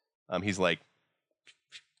 He's like,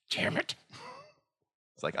 damn it.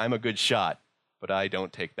 It's like, I'm a good shot, but I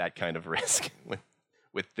don't take that kind of risk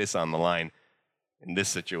with this on the line in this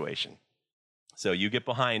situation. So you get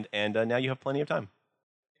behind, and now you have plenty of time.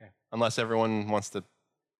 Okay. Unless everyone wants to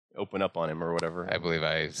open up on him or whatever. I believe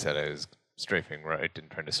I said I was strafing right and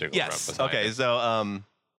trying to circle Yes. around behind Okay. him. So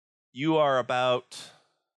you are about,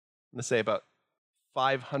 let's say, about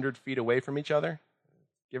 500 feet away from each other,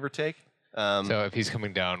 give or take. So if he's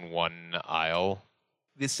coming down one aisle,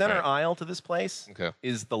 The center right. aisle to this place okay,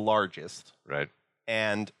 is the largest, right.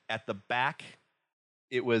 and at the back,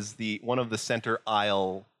 it was one of the center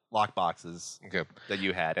aisle lock boxes Okay. that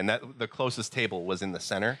you had, and that the closest table was in the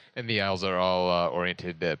center. And the aisles are all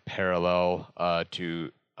oriented parallel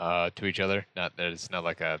to each other. There's not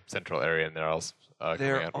like a central area, and they're all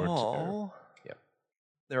coming outwards.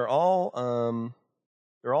 They're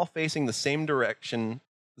all facing the same direction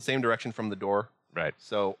from the door. Right.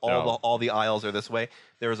 So They're all- all the aisles are this way.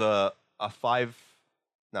 There's a 5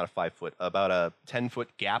 not a 5 foot, about a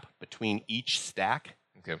 10-foot gap between each stack.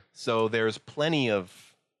 Okay. So there's plenty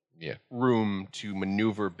of Yeah. room to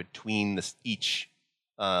maneuver between each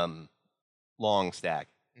long stack.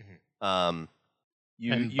 Mhm.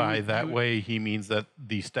 By that way, he means that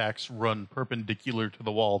the stacks run perpendicular to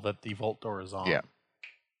the wall that the vault door is on. Yeah.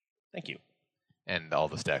 Thank you. And all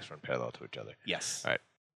the stacks run parallel to each other. Yes. All right.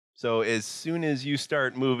 So as soon as you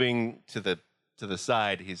start moving to the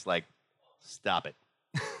side, he's like, "Stop it."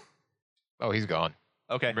 Oh, he's gone.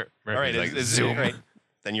 Okay. Murphy's All right. like, is zoom. right.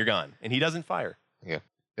 Then you're gone, and he doesn't fire.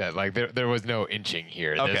 Yeah, like there was no inching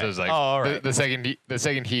here. This Okay. was like Oh, all right. the second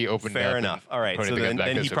he opened up. Fair and enough. All right. pointed So the gun back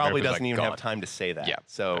then at he us, probably Murphy's doesn't like, even have gone. time to say that. Yeah.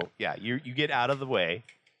 So Right. yeah, you get out of the way.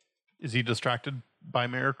 Is he distracted by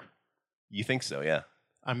Merrick? You think so? Yeah.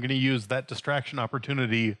 I'm going to use that distraction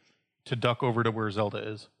opportunity to duck over to where Zelda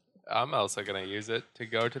is. I'm also going to use it to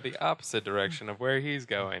go to the opposite direction of where he's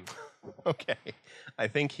going. Okay. I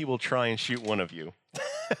think he will try and shoot one of you.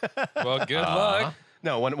 Well, good luck.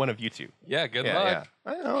 No, one of you two. Yeah, good Yeah, luck.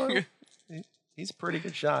 yeah. I know. He's a pretty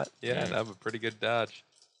good shot. Yeah, that was a pretty good dodge.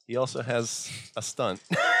 He also has a stunt.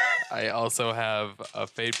 I also have a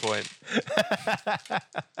fate point.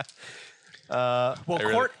 Well,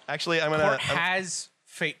 really- Court, Actually, I'm Court has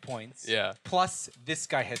fate points. Yeah. Plus, this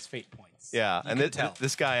guy has fate points. yeah, You and can tell.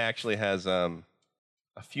 this guy actually has a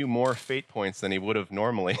few more fate points than he would have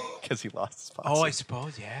normally because he lost his posse. Oh, I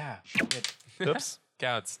suppose. Yeah. Shit. Oops.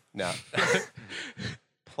 Counts. No.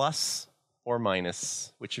 Plus or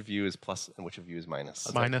minus? Which of you is plus and which of you is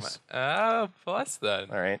minus? Minus. Plus then.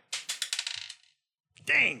 All right.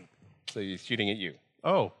 Dang. So he's shooting at you.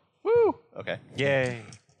 Oh, Woo. Okay. Yay.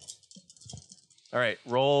 All right.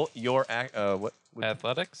 Roll your what?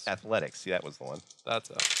 Athletics? Athletics. See, that was the one. That's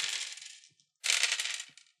a.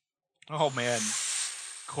 Oh man,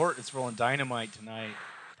 Court is rolling dynamite tonight.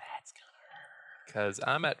 Because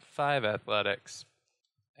I'm at 5 athletics.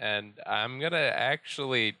 And I'm going to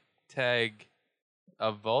actually tag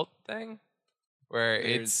a vault thing where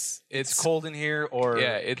it's cold in here, or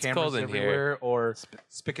Yeah, it's cameras cold in here. everywhere, or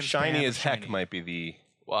spick and Shiny span as or heck shiny. might be the.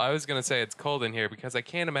 Well, I was going to say it's cold in here because I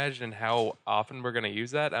can't imagine how often we're going to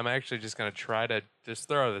use that. I'm actually just going to try to just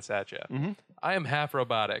throw this at you. Mhm. I am half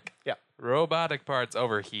robotic. Yeah. Robotic parts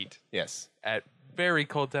overheat. Yes. At very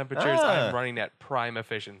cold temperatures, Ah. I'm running at prime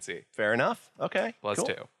efficiency. Fair enough. Okay. Plus cool.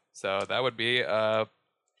 2. So that would be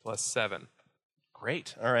plus 7.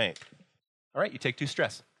 Great. All right. All right. You take 2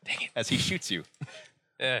 stress. Dang it. As he shoots you.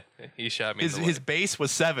 He shot me. His in the leg. base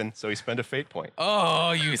was 7, so he spent a fate point.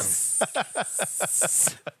 Oh, you.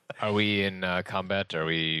 Are we in combat? Are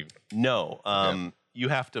we? No. You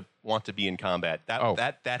have to want to be in combat. Oh.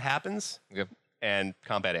 That happens, Okay. and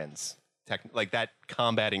combat ends. Like that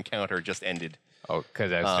combat encounter just ended. Oh,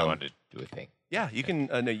 because I still wanted to do a thing. Yeah, you can.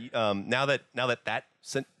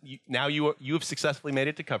 Now you have successfully made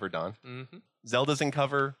it to cover, Don. Mm-hmm. Zelda's in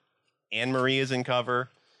cover. Anne Marie is in cover.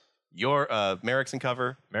 Your Merrick's in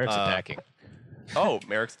cover. Merrick's attacking. Oh,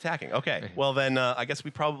 Merrick's attacking. Okay. Well, then I guess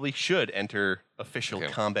we probably should enter official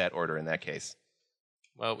Okay. combat order in that case.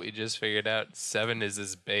 Well, we just figured out 7 is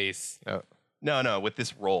his base. Oh, No, with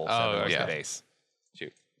this roll, Oh, 7 was yeah. the base.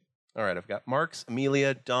 Shoot. All right, I've got Marks,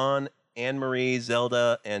 Amelia, Dawn, Anne Marie,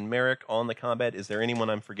 Zelda, and Merrick on the combat. Is there anyone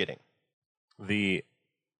I'm forgetting? The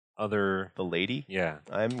other. The lady? Yeah.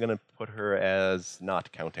 I'm going to put her as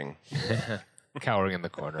not counting. cowering in the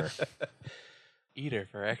corner. Eat her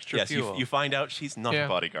for extra Yes, fuel. you find out she's not Yeah. a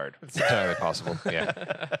bodyguard. It's entirely possible. Yeah.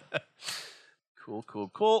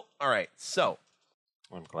 Cool. All right, so,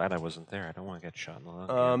 Well, I'm glad I wasn't there. I don't want to get shot in the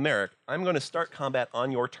leg. Merrick, I'm going to start combat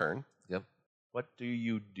on your turn. Yep. What do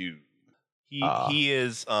you do? He Ah. he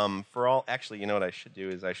is for all. Actually, you know what I should do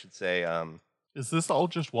is I should say is this all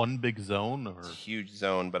just one big zone, or it's a huge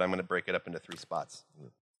zone, but I'm going to break it up into 3 spots.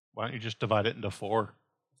 why don't you just divide it into 4?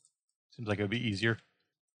 Seems like it would be easier.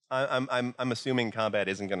 I'm assuming combat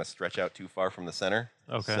isn't going to stretch out too far from the center.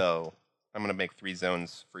 Okay. So I'm going to make 3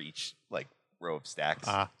 zones for each row of stacks.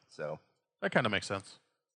 Ah. So That kind of makes sense.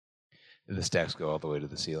 Do the stacks go all the way to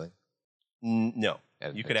the ceiling? no,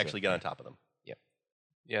 And you could that's actually it. get on top of them.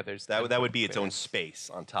 yeah, there's That would be its own space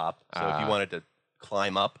on top. So if you Ah. wanted to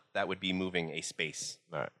climb up, that would be moving a space.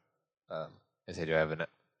 All right. Um, I say, do I have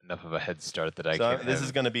enough of a head start that I so can? this have-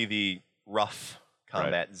 is going to be the rough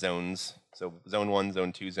combat zones. So zone 1,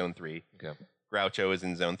 zone 2, zone 3. Okay. Groucho is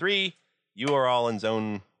in zone 3. You are all in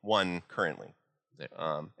zone 1 currently.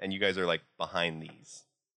 Yeah. And you guys are like behind these,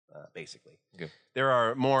 basically. Okay. There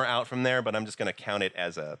are more out from there, but I'm just going to count it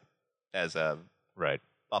as a Right.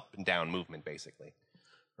 up and down movement, basically.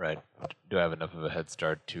 Right. Do I have enough of a head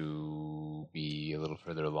start to be a little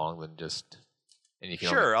further along than just And you can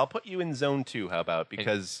Sure, I'll put you in zone 2. How about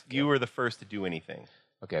because you were the first to do anything.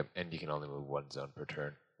 Okay, and you can only move one zone per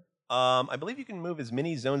turn. I believe you can move as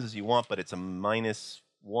many zones as you want, but it's a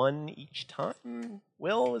 -1 each time.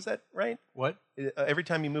 Will, is that right? What? Every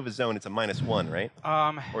time you move a zone, it's a -1, right?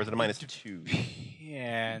 Or is it a -2?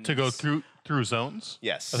 Yeah. To go through zones?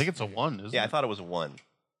 Yes. I think it's a 1, isn't Yeah, I it? thought it was a 1.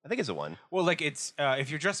 I think it's a 1. Well, like it's if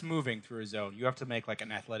you're just moving through a zone, you have to make like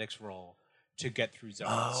an athletics roll to get through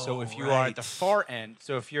zones. So if you are at the far end,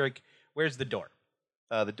 so if you're like, where's the door?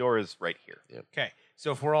 The door is right here. Okay,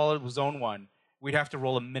 so if we're all at zone 1, we'd have to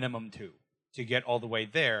roll a minimum 2 to get all the way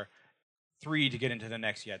there, 3 to get into the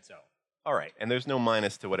next yet zone. All right, and there's no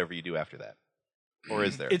minus to whatever you do after that, or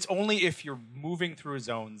is there? It's only if you're moving through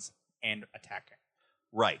zones and attacking.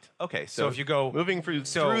 right. Okay, So if you go moving through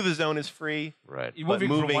the zone is free. Right. you're but moving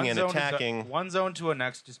from moving one and zone to attacking- one zone to a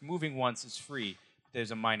next, just moving once is free.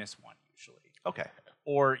 There's a -1 usually. Okay,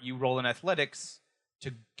 Or you roll an athletics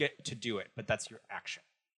to get to do it, but that's your action.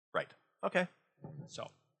 right. Okay,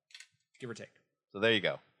 So, give or take. so there you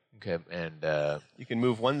go. Okay, and You can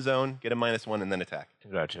move one zone, get a -1, and then attack.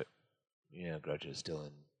 Gotcha. Yeah, Gotcha is still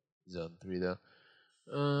in zone 3 though.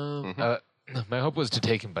 My hope was to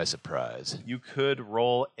take him by surprise. You could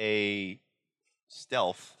roll a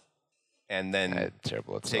stealth, and then I'm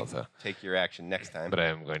terrible at stealth, though. take your action next time. But I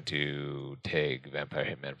am going to take Vampire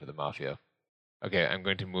Hitman for the Mafia. Okay, I'm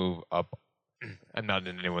going to move up. I'm not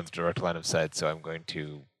in anyone's direct line of sight, so I'm going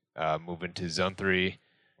to move into zone 3.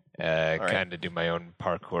 Kind of do my own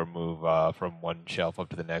parkour move from one shelf up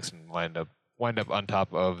to the next, and wind up on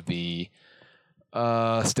top of the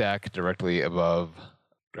stack directly above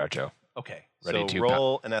Groucho. Okay, Ready so to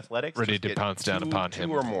roll an athletics. ready Just to get pounce down upon him.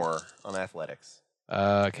 2 or more on athletics.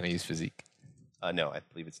 Can I use physique? No, I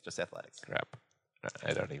believe it's just athletics. Crap.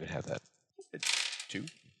 I don't even have that. It's 2,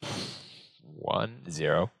 1,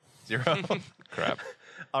 0. 0. Crap.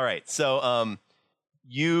 All right, so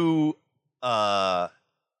you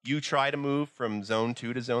try to move from zone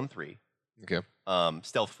 2 to zone 3 Okay.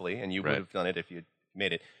 stealthily, and you would Right. have done it if you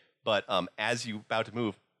made it. But as you about to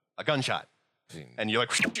move, a gunshot, and you're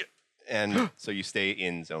like, and so you stay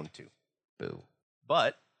in zone 2. Boo.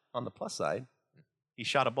 But on the plus side, he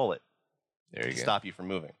shot a bullet There to you go. stop you from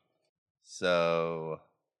moving. So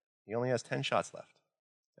he only has 10 shots left,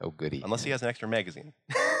 Oh, goody. unless he has an extra magazine.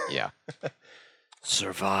 Yeah.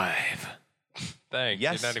 Survive. Thanks.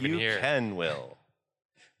 Yes, you're not even you here. can, Will.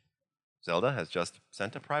 Zelda has just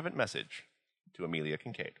sent a private message to Amelia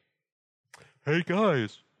Kincaid. Hey,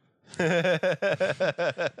 guys.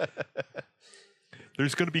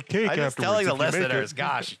 There's going to be cake I'm just afterwards. telling the if you make it. listeners,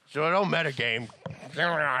 gosh, don't metagame.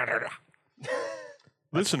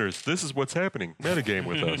 Listeners, this is what's happening. Metagame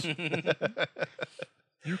with us.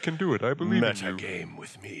 You can do it. I believe in you. Metagame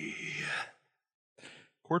with me.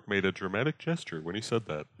 Court made a dramatic gesture when he said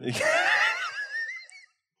that.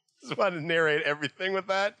 Just want to narrate everything with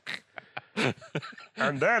that.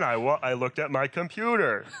 And then I looked at my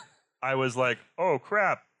computer. I was like, oh,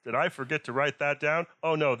 crap. Did I forget to write that down?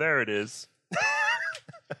 Oh, no, there it is.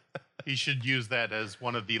 He should use that as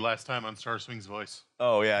one of the last time on Star Swing's voice.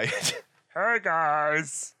 Oh, yeah. Hey,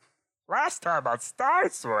 guys. Last time on Star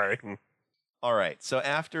Swing. All right. So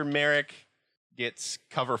after Merrick gets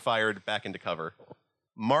cover fired back into cover,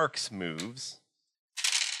 Marks moves.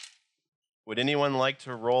 Would anyone like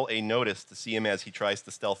to roll a notice to see him as he tries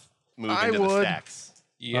to stealth move into the stacks?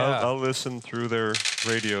 Yeah. I'll listen through their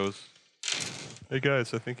radios. Hey,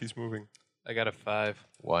 guys, I think he's moving. I got a 5.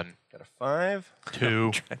 1. Got a 5.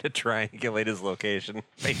 2. Trying to triangulate his location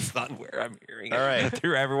based on where I'm hearing it All right.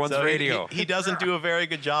 through everyone's So radio. He doesn't do a very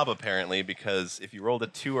good job, apparently, because if you rolled a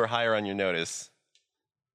 2 or higher on your notice,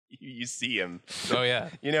 you see him. Oh, yeah.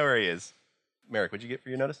 You know where he is. Merrick, what'd you get for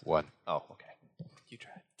your notice? 1. Oh, okay. You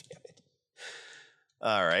tried. Damn it.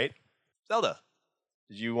 All right. Zelda,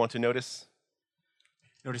 did you want to notice?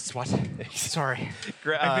 Notice what? Sorry.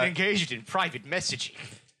 Gra- I've been engaged in private messaging.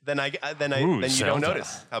 Then Ooh, you don't Zelda.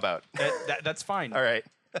 notice. How about? That's fine. All right.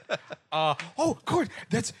 Oh, Court,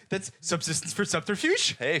 that's subsistence for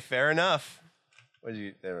subterfuge. Hey, fair enough. What did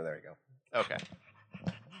you? There we go. Okay.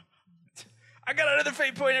 I got another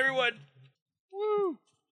fate point, everyone.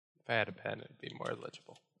 If I had a pen, it'd be more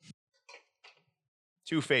legible.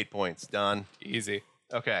 2 fate points, Don. Easy.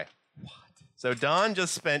 Okay. What? So Don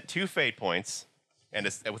just spent 2 fate points and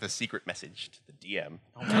with a secret message to the DM.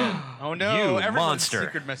 Oh no! You Everyone's monster.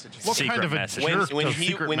 secret messages. What Secret kind of a message. jerk When of he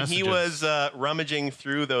secret messages? was rummaging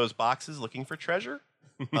through those boxes looking for treasure,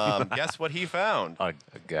 guess what he found? A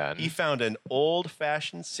gun. He found an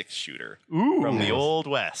old-fashioned 6-shooter Ooh. from the Old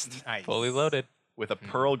West Nice. Fully loaded. with a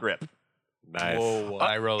pearl grip. Nice. Whoa,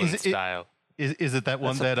 I roll is in it- style. Is it that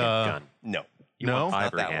one That's a that pink gun. No. You No? want Not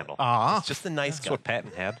ivory that one. handle. Ah, It's just a nice That's gun. what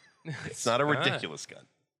Patton had. It's not a fine. ridiculous gun.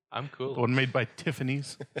 I'm cool. the one made by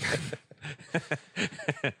Tiffany's.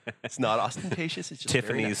 It's not ostentatious. It's just very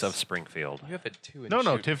Tiffany's nice. of Springfield. You have a 2-inch. No,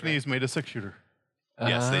 shoot, Tiffany's made a 6-shooter.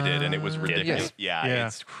 Yes, they did, and it was Uh, ridiculous. yes. Yeah, Yeah.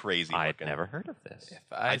 it's crazy. I'd looking. never heard of this.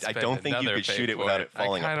 Right? If I spend don't think you another could shoot fate it without it point,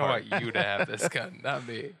 falling I kind apart. of want you to have this gun, not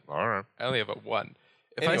me. All right. I only have a 1.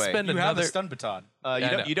 If Anyway, I spend You have another, a stun baton. You, Yeah, I know.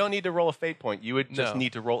 don't, you don't need to roll a fate point. You would just No.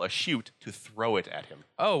 need to roll a shoot to throw it at him.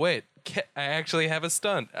 oh wait, I actually have a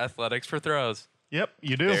stunt. Athletics for throws. Yep,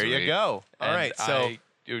 you do. There you go. All And right, so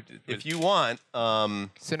if you want,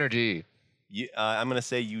 Synergy. I'm going to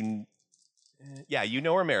say you. Yeah, you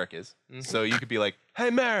know where Merrick is, so you could be like, "Hey,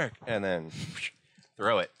 Merrick," and then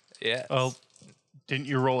throw it. yeah. Oh, didn't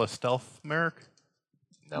you roll a stealth, Merrick?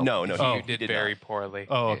 No, you he did did very not. poorly.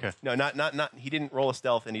 Oh, okay. No, not. He didn't roll a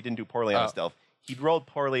stealth, and he didn't do poorly on Oh. stealth. He rolled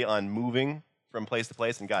poorly on moving from place to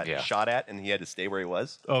place and got Yeah. shot at, and he had to stay where he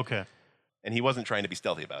was, Okay. and he wasn't trying to be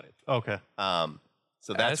stealthy about it. Okay.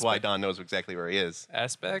 So that's why Aspect- Don knows exactly where he is.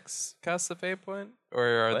 Aspects cost the fate point, or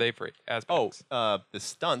are What? they free? Oh, Aspects. the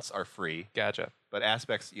stunts are free, Gotcha. but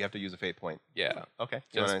aspects you have to use a fate point. Yeah. Okay,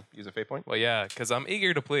 you Just- want to use a fate point? Well, yeah, because I'm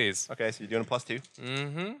eager to please. Okay, so you're doing a +2.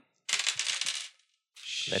 Mm-hmm.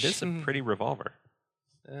 That is a pretty revolver.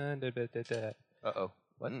 Uh-oh.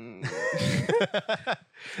 What? Mm.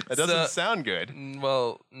 That doesn't So- sound good.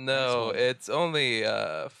 Well, no, it's only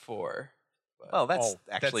 4. Well, that's Oh,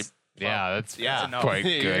 actually Yeah, that's yeah. quite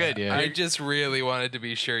You're good. good. Yeah. I just really wanted to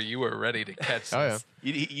be sure you were ready to catch this. Oh,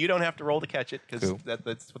 yeah. You don't have to roll to catch it because Cool.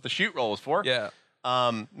 that's what the shoot roll is for. Yeah.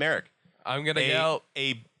 Merrick, I'm going to yell.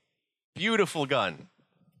 a beautiful gun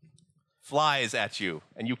flies at you,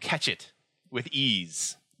 and you catch it with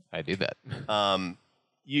ease. I do that.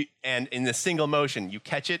 And in the single motion, you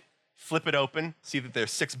catch it, flip it open, see that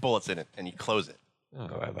there's 6 bullets in it, and you close it. Oh,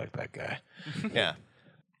 I like that guy. Yeah.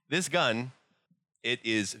 This gun, it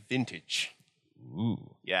is vintage.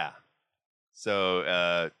 Ooh. Yeah.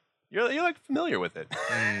 So you're like familiar with it.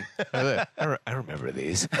 I remember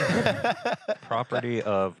these. Property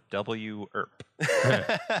of W. Earp.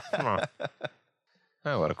 Come on.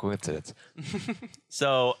 Oh, what a coincidence.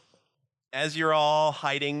 So as you're all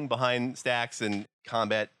hiding behind stacks and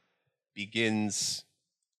combat begins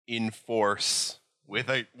in force with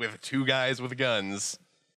 2 guys with guns,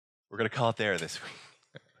 we're gonna call it there this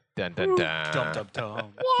week. Dun dun dun. Dum dum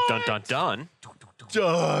dum. Dun dun dun.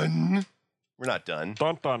 Done. We're not done.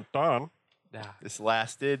 Dun dun dun. This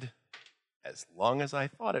lasted as long as I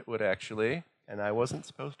thought it would, actually, and I wasn't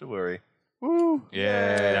supposed to worry. Woo!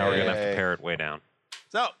 Yeah. Now we're gonna have Yay. to pare it way down.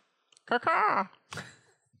 So,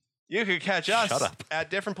 you can catch us Shut up. at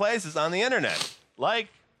different places on the internet. Like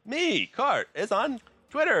me, Cart, is on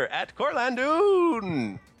Twitter at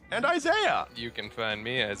Cortlandoon. And Isaiah. You can find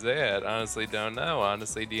me, Isaiah, at Honestly Don't Know,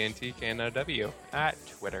 Honestly DNTKNOW, at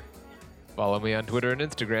Twitter. Follow me on Twitter and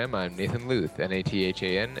Instagram. I'm Nathan Luth,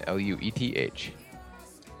 NathanLueth.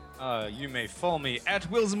 You may follow me at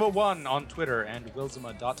Wilzima1 on Twitter and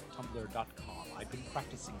wilzima.tumblr.com. I've been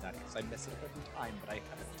practicing that because I mess it up every time, but I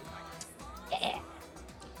haven't tonight.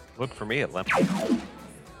 Look for me at lemon.org.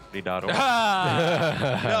 No. Do not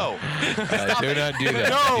do that.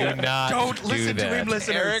 No. Do not Don't do listen that. to him,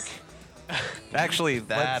 listeners. Eric. Actually,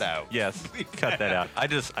 that let's- out. Yes, cut that out. I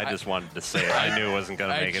just wanted to say it. I knew it wasn't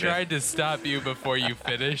gonna I make it. tried to stop you before you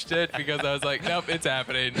finished it because I was like, nope, it's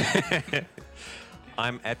happening.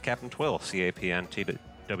 I'm at Captain Twill,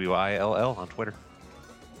 CapnTwill on Twitter.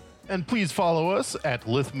 And please follow us at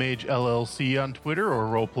Lithmage LLC on Twitter or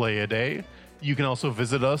Roleplay a Day. You can also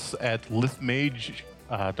visit us at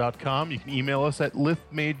lithmage.com. You can email us at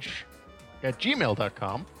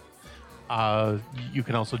lithmage@gmail.com. You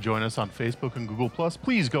can also join us on Facebook and Google+.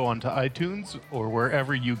 Please go onto iTunes or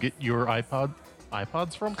wherever you get your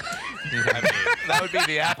iPods from. That would be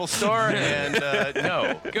the Apple Store, and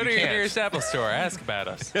no. Go to you your can't. nearest Apple store, ask about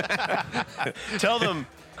us. Tell them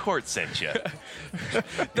Court sent you.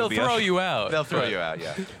 They'll be throw ushered- you out. They'll throw you out,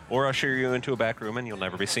 yeah. Or usher you into a back room and you'll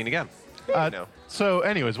never be seen again. No. So,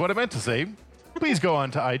 anyways, what I meant to say, please go on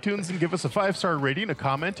to iTunes and give us a 5-star rating, a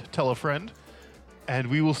comment, tell a friend, and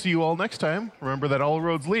we will see you all next time. Remember that all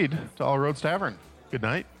roads lead to All Roads Tavern. Good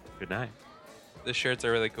night. Good night. The shirts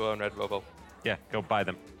are really cool on Redbubble. Yeah, go buy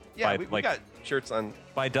them. Yeah, buy, we got shirts on.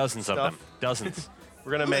 buy dozens of stuff. them. Dozens.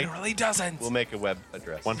 We're gonna make. Literally dozens. We'll make a web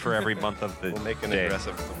address. One for every month of the We'll make an day. address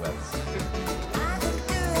of the webs.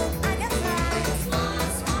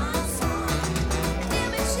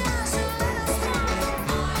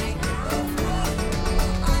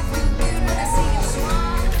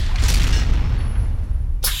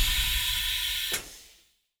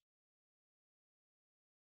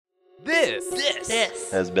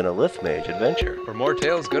 This has been a Lithmage adventure. For more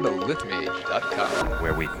tales, go to lithmage.com.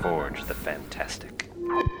 Where we forge the fantastic.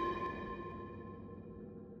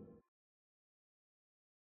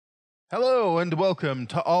 Hello and welcome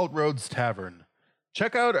to Alt Roads Tavern.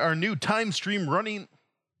 Check out our new time stream running.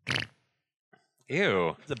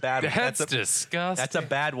 Ew. It's a bad. That's a, disgusting. that's a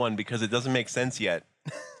bad one because it doesn't make sense yet.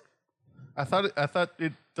 I thought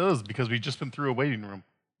it does because we've just been through a waiting room.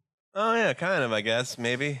 Oh yeah, kind of. I guess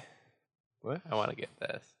maybe. What? I want to get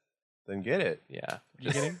this. Then get it. Yeah.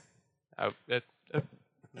 Just kidding. Okay.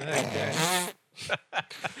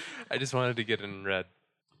 I just wanted to get it in red.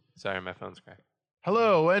 Sorry, my phone's cracked.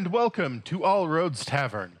 Hello and welcome to All Roads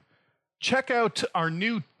Tavern. Check out our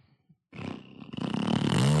new.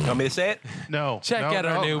 You want me to say it? No. Check no, out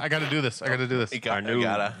our no, new- I got to do this. I got to do this. Our new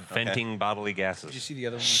gotta. venting bodily gases. Did you see the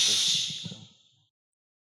other one?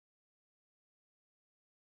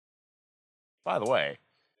 By the way,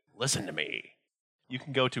 listen to me. You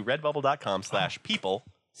can go to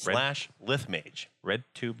redbubble.com/people/lithmage.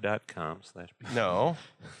 Redtube.com/. No.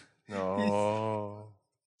 No.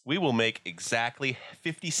 We will make exactly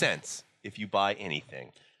 50 cents if you buy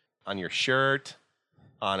anything. On your shirt,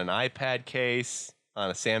 on an iPad case, on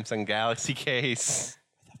a Samsung Galaxy case,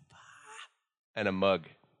 and a mug.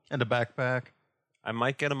 And a backpack. I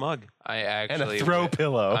might get a mug. I And actually a throw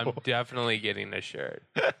pillow. I'm definitely getting a shirt.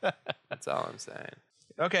 That's all I'm saying.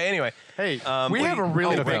 Okay, anyway. Hey, Um, we well, have you- a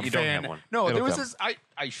really oh, wait, big you don't fan. have one. No, It'll there was come. this.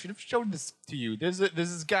 I should have shown this to you. There's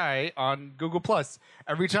this guy on Google Plus.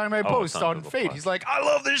 Every time I post on on Google Fate, Plus. he's like, "I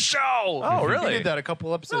love this show." Oh, really? He did that a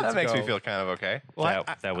couple episodes That makes me ago. feel kind of okay. Well,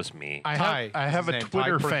 that was me. I Ty have is a his name,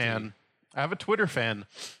 Twitter Ty Purty. fan. I have a Twitter fan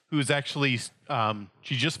who's actually she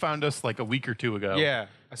just found us like a week or two ago. Yeah,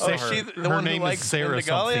 I saw Oh, her. is she the her one who name is likes Sarah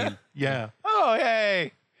Bendigalia? something. Yeah. Oh,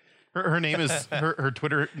 yay. Her name is her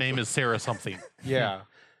Twitter name is Sarah something. Yeah,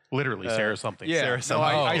 Literally Sarah something. yeah. Sarah No, something.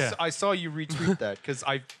 I, Yeah. I saw you retweet that because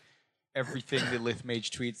everything that Lithmage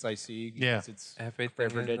tweets I see. Yeah. because it's Everything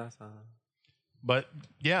favorited. is awesome. But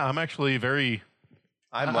yeah, I'm actually very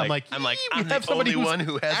I'm we like, have the somebody only who's one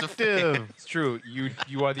who has a fan. active. It's true. You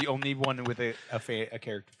are the only one with a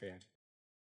character fan.